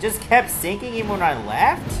on! It just kept sinking even when I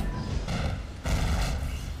left?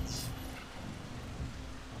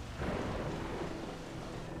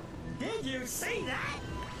 Did you see that?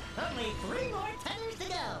 Only 3 more tethers to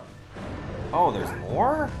go. Oh, there's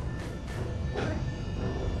more?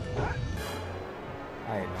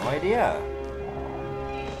 I had no idea.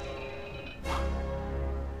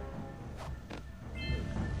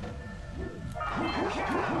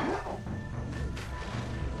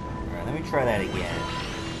 Alright, let me try that again.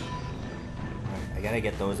 I gotta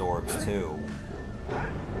get those orbs too.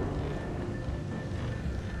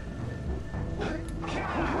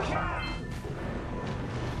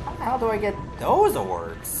 How do I get those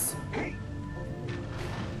orbs?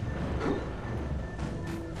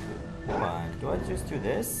 Hold on, do I just do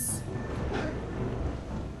this?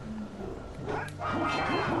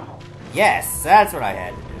 Yes, that's what I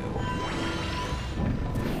had to do.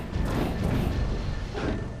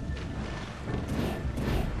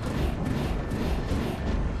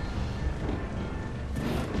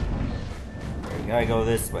 We gotta go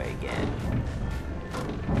this way again.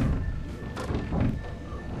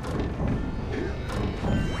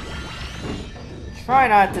 Try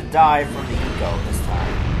not to die from the ego this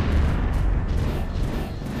time.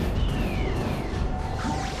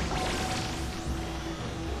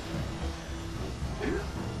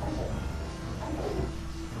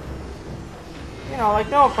 You know, like,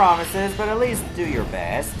 no promises, but at least do your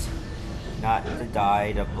best. Not to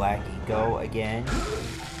die to Black Ego again.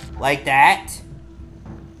 Like that.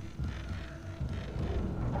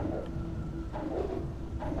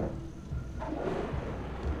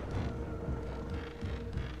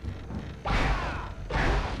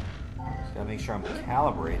 Just gotta make sure I'm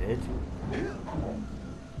calibrated.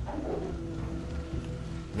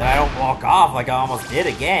 Then I don't walk off like I almost did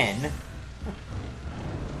again.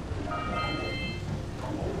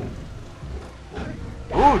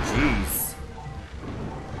 Oh, jeez.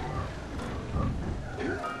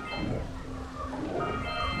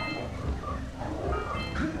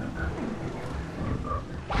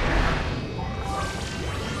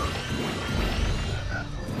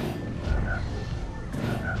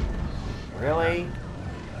 Really? You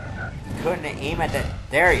couldn't aim at that.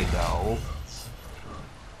 There you go.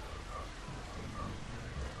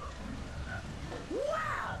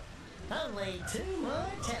 Wow! Only 2 more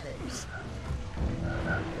tethers.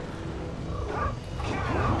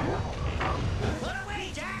 Put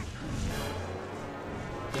away, Jack!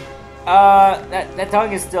 That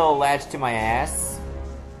tongue is still latched to my ass.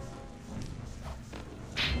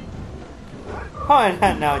 Oh,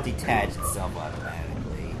 and now it detached itself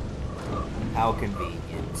automatically. How convenient.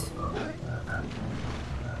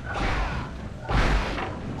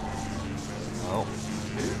 No.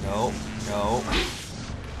 No. No.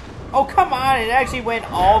 Oh, come on! It actually went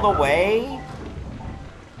all the way?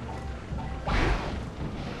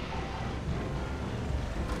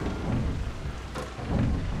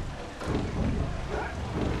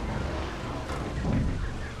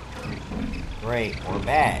 Great, more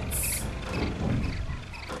bats.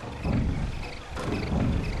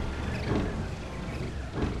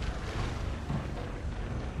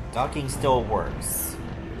 Ducking still works,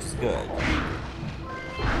 which is good.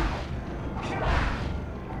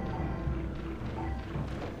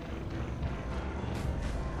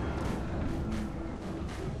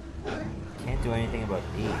 Can't do anything about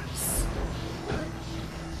these.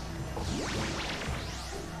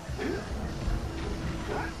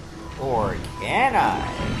 Or can I?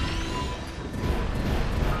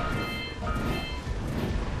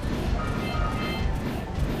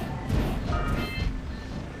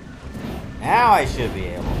 Now I should be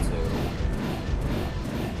able to.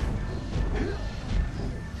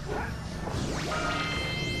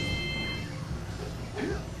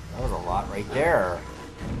 That was a lot right there.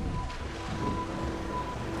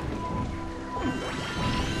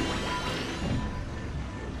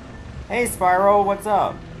 Hey Spyro, what's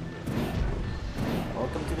up?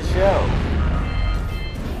 Welcome to the show.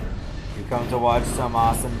 You come to watch some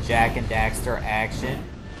awesome Jak and Daxter action.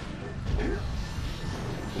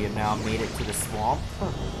 We have now made it to the swamp.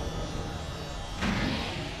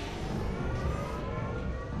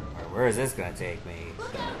 Where is this gonna take me?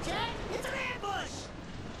 Look out, Jack! It's an ambush!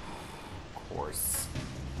 Of course.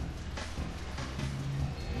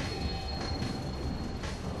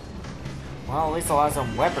 Well, at least I'll have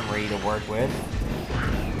some weaponry to work with.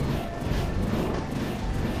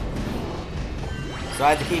 So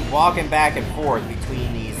I have to keep walking back and forth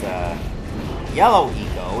between these, yellow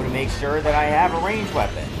eco to make sure that I have a ranged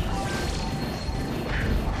weapon.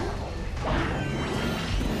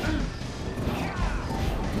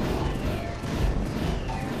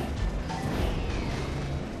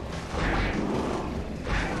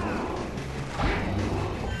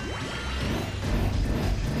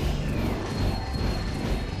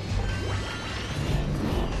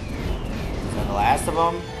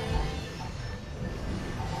 of them?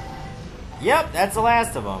 Yep, that's the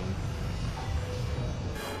last of them.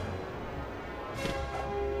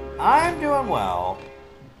 I'm doing well.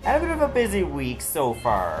 Had a bit of a busy week so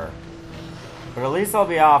far. But at least I'll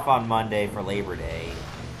be off on Monday for Labor Day.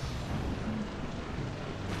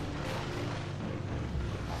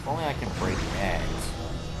 If only I can break that.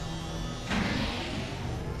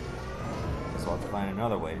 So I'll have to find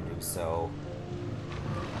another way to do so.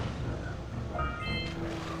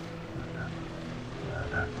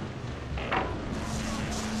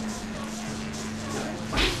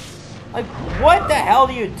 Like, what the hell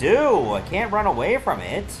do you do? I can't run away from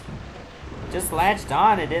it. Just latched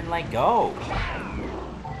on and didn't let go.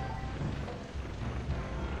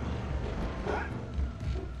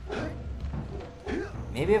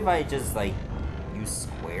 Maybe if I just, like, use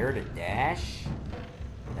square to dash?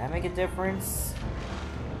 Would that make a difference?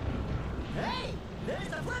 Hey, there's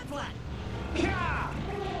the flip-flap.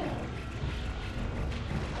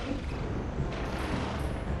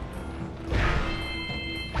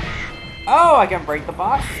 Oh, I can break the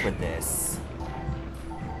boxes with this.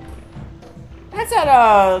 That's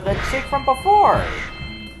that, the chick from before.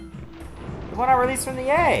 The one I released from the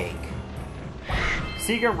egg.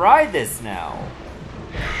 So you can ride this now.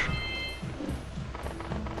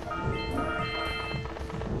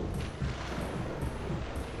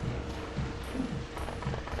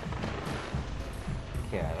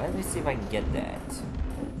 Okay, let me see if I can get that.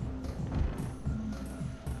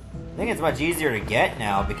 I think it's much easier to get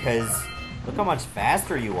now because look how much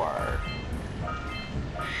faster you are.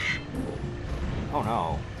 Oh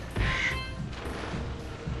no.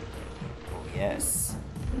 Oh yes.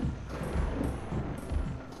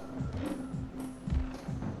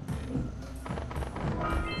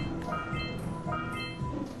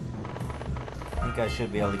 I think I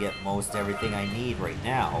should be able to get most everything I need right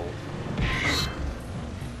now.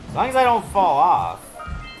 As long as I don't fall off.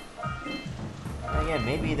 And again,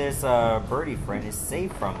 maybe this birdie friend is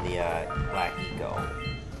safe from the black eco.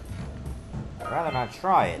 I'd rather not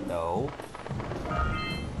try it though.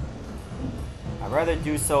 I'd rather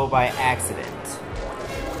do so by accident.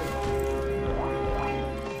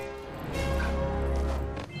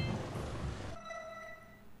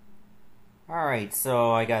 Alright,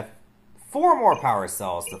 so I got 4 more power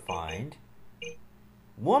cells to find.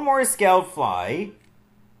 1 more scaled fly.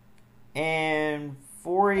 And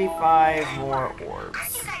 45 more orbs.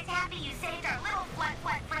 Aren't you guys happy you saved our little flat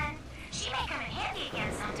friend? She may come in handy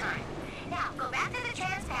again sometime. Now, go back to the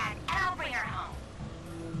trans pad, and I'll bring her home.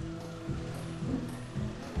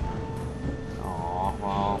 Aw,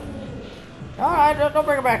 well. Alright, don't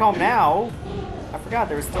bring her back home now. I forgot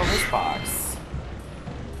there was still this box.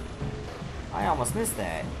 I almost missed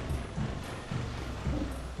that.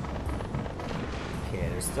 Okay,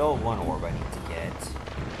 there's still 1 orb I need to get.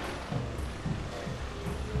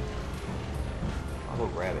 I'll go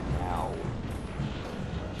grab it now.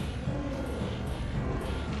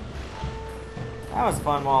 That was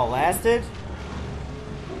fun while it lasted.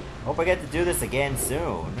 Hope I get to do this again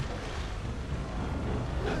soon.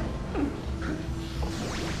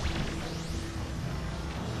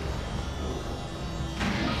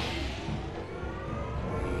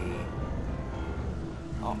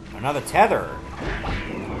 Oh, another tether.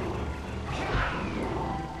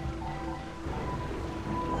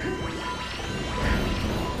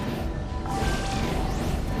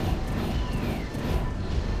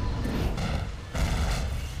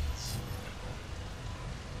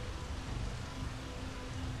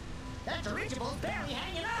 Barely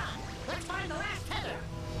hanging on. Let's find the last tether.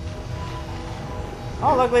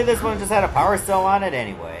 Oh, luckily this one just had a power cell on it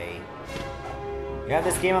anyway. You have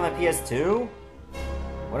this game on the PS2?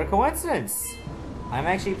 What a coincidence. I'm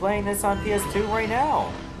actually playing this on PS2 right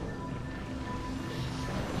now.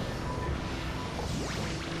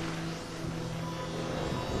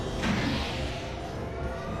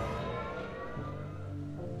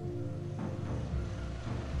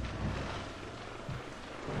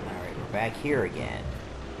 Back here again.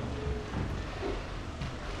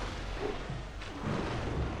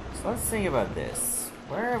 So let's think about this.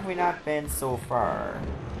 Where have we not been so far?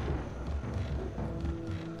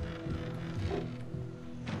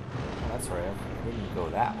 Oh, that's right, I didn't go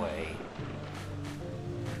that way.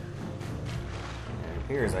 And it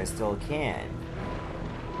appears I still can.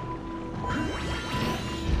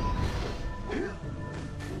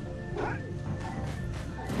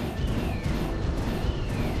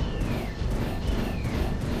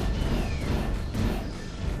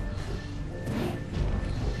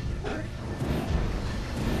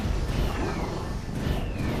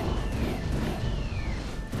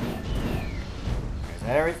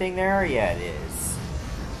 Everything there? Yeah, it is.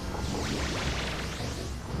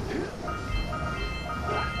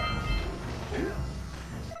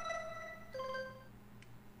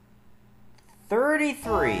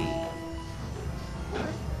 $33.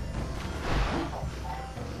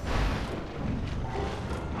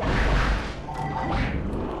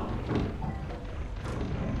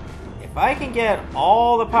 If I can get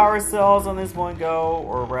all the power cells on this one go,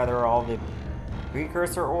 or rather all the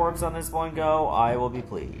precursor orbs on this one go, I will be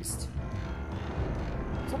pleased.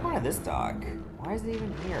 What's the point of this dock? Why is it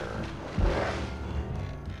even here?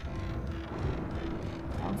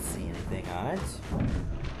 I don't see anything on it.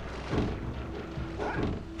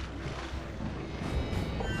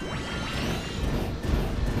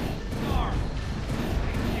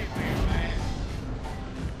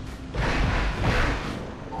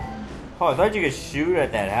 Oh, I thought you could shoot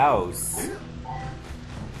at that house.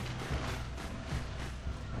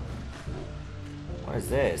 What is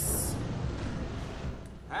this?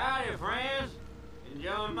 Howdy, friends.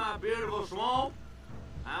 Enjoying my beautiful swamp?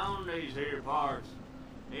 I own these here parts.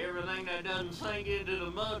 Everything that doesn't sink into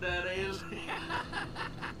the mud, that is.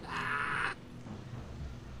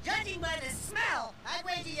 Judging by the smell, I'd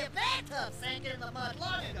wager your bathtub sank in the mud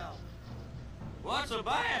long ago. What's a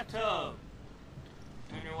bathtub?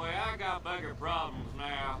 Anyway, I got bigger problems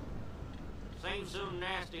now. Seems some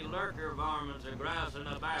nasty lurker varmints are grousing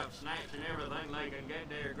about, snatching everything they can get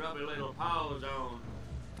their grubby little paws on,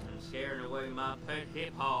 and scaring away my pet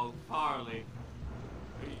hip hog, Farley.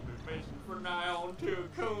 He's been missing for nigh on to a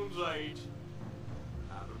coon's age.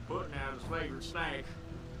 I've been putting out his favorite snack.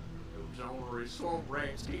 Those ornery swamp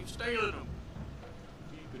rats keep stealing them.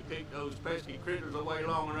 If you could keep those pesky critters away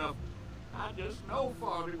long enough, I just know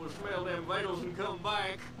Farley will smell them vitals and come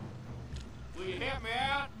back. Will you help me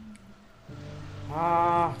out?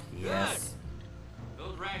 Yes. Good.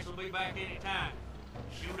 Those rats will be back any time.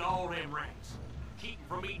 Shoot all them rats. Keep them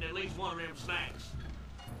from eating at least one of them snacks.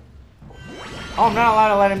 Oh, I'm not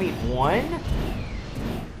allowed to let him eat one?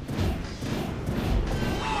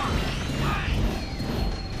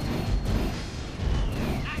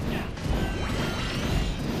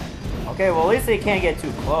 Okay, well at least they can't get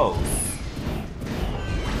too close.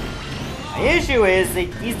 The issue is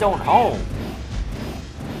these don't home.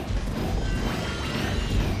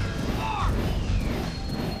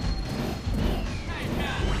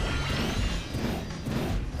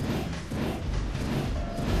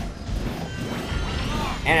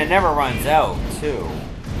 And it never runs out, too.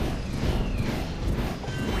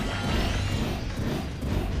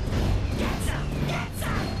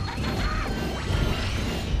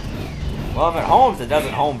 Well, if it homes, it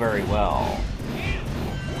doesn't home very well.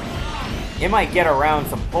 It might get around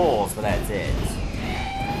some poles, but that's it.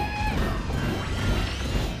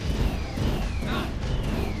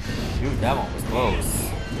 Shoot, that one was close.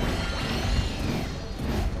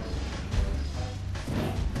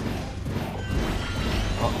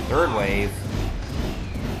 Oh, third wave.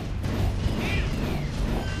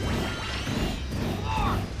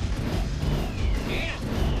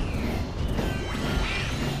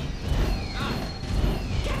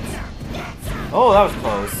 Oh, that was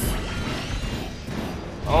close.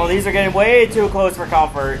 Oh, these are getting way too close for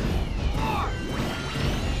comfort.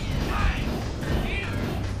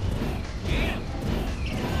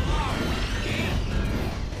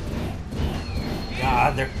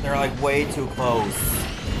 God, they're like way too close.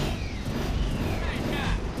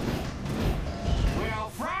 Well,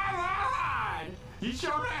 fry my hide! You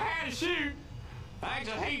sure know how to shoot. Thanks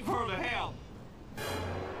a heap for the help.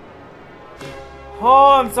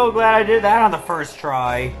 Oh, I'm so glad I did that on the first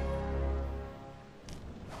try.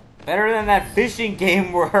 Better than that fishing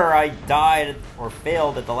game where I died or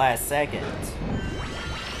failed at the last second.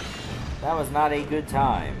 That was not a good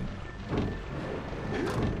time.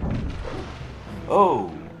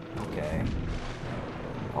 Oh, okay.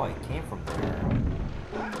 Oh, it came from there.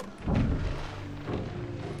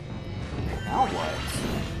 Now what?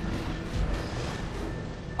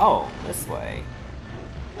 Oh, this way.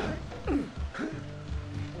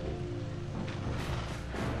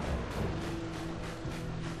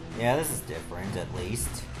 Yeah, this is different, at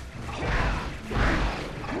least.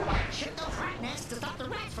 Shit those rat nests to stop the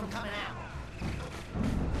rats from coming out.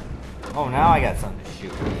 Oh, now I got something to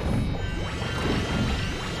shoot with.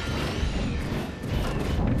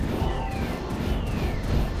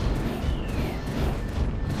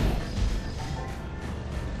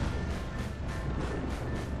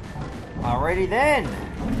 Alrighty then.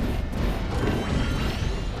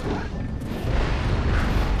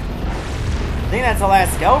 I think that's the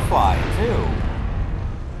last scout fly, too.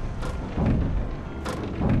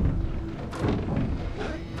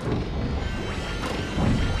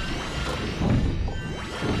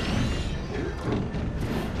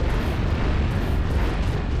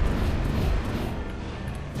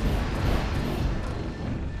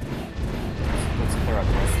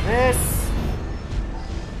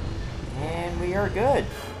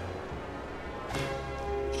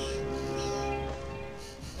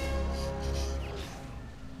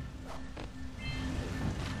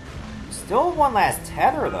 Still one last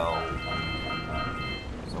tether, though.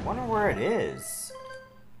 So I wonder where it is.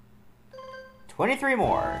 23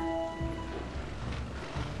 more.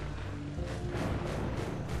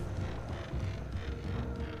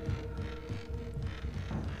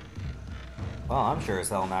 Well, I'm sure as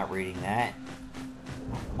hell not reading that.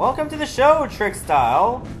 Welcome to the show, Trick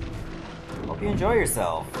Style. Hope you enjoy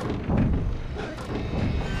yourself.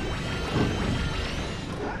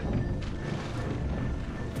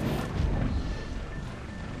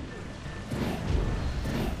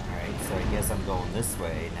 Alright, so I guess I'm going this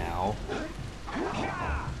way now.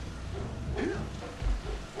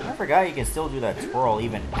 I forgot you can still do that twirl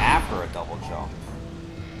even after a double jump.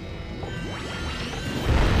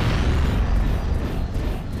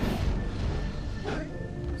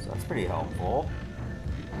 So that's pretty helpful.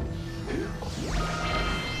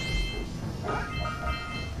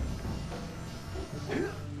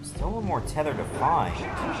 Still one more tether to find.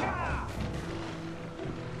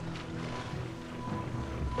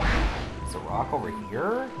 Is the rock over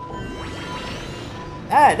here?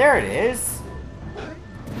 Ah, there it is!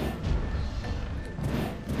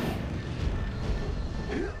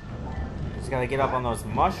 Just gotta get up on those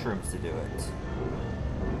mushrooms to do it.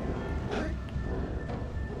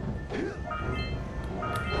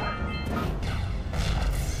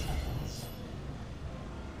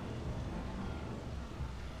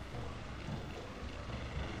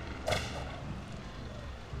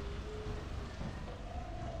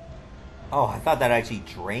 Oh, I thought that actually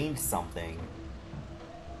drained something.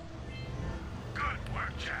 Good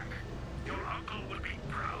work, Jack. Your uncle would be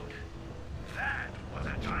proud. That was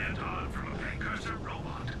a giant arm from a Precursor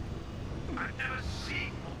robot. I've never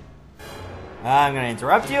seen. I'm gonna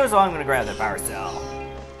interrupt you, so I'm gonna grab the power cell.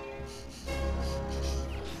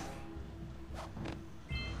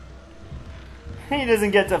 He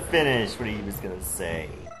doesn't get to finish what he was gonna say.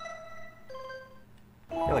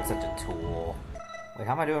 I feel like such a tool. Wait,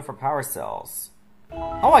 how am I doing for power cells?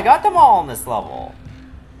 Oh, I got them all on this level!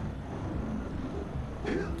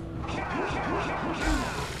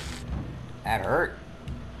 That hurt.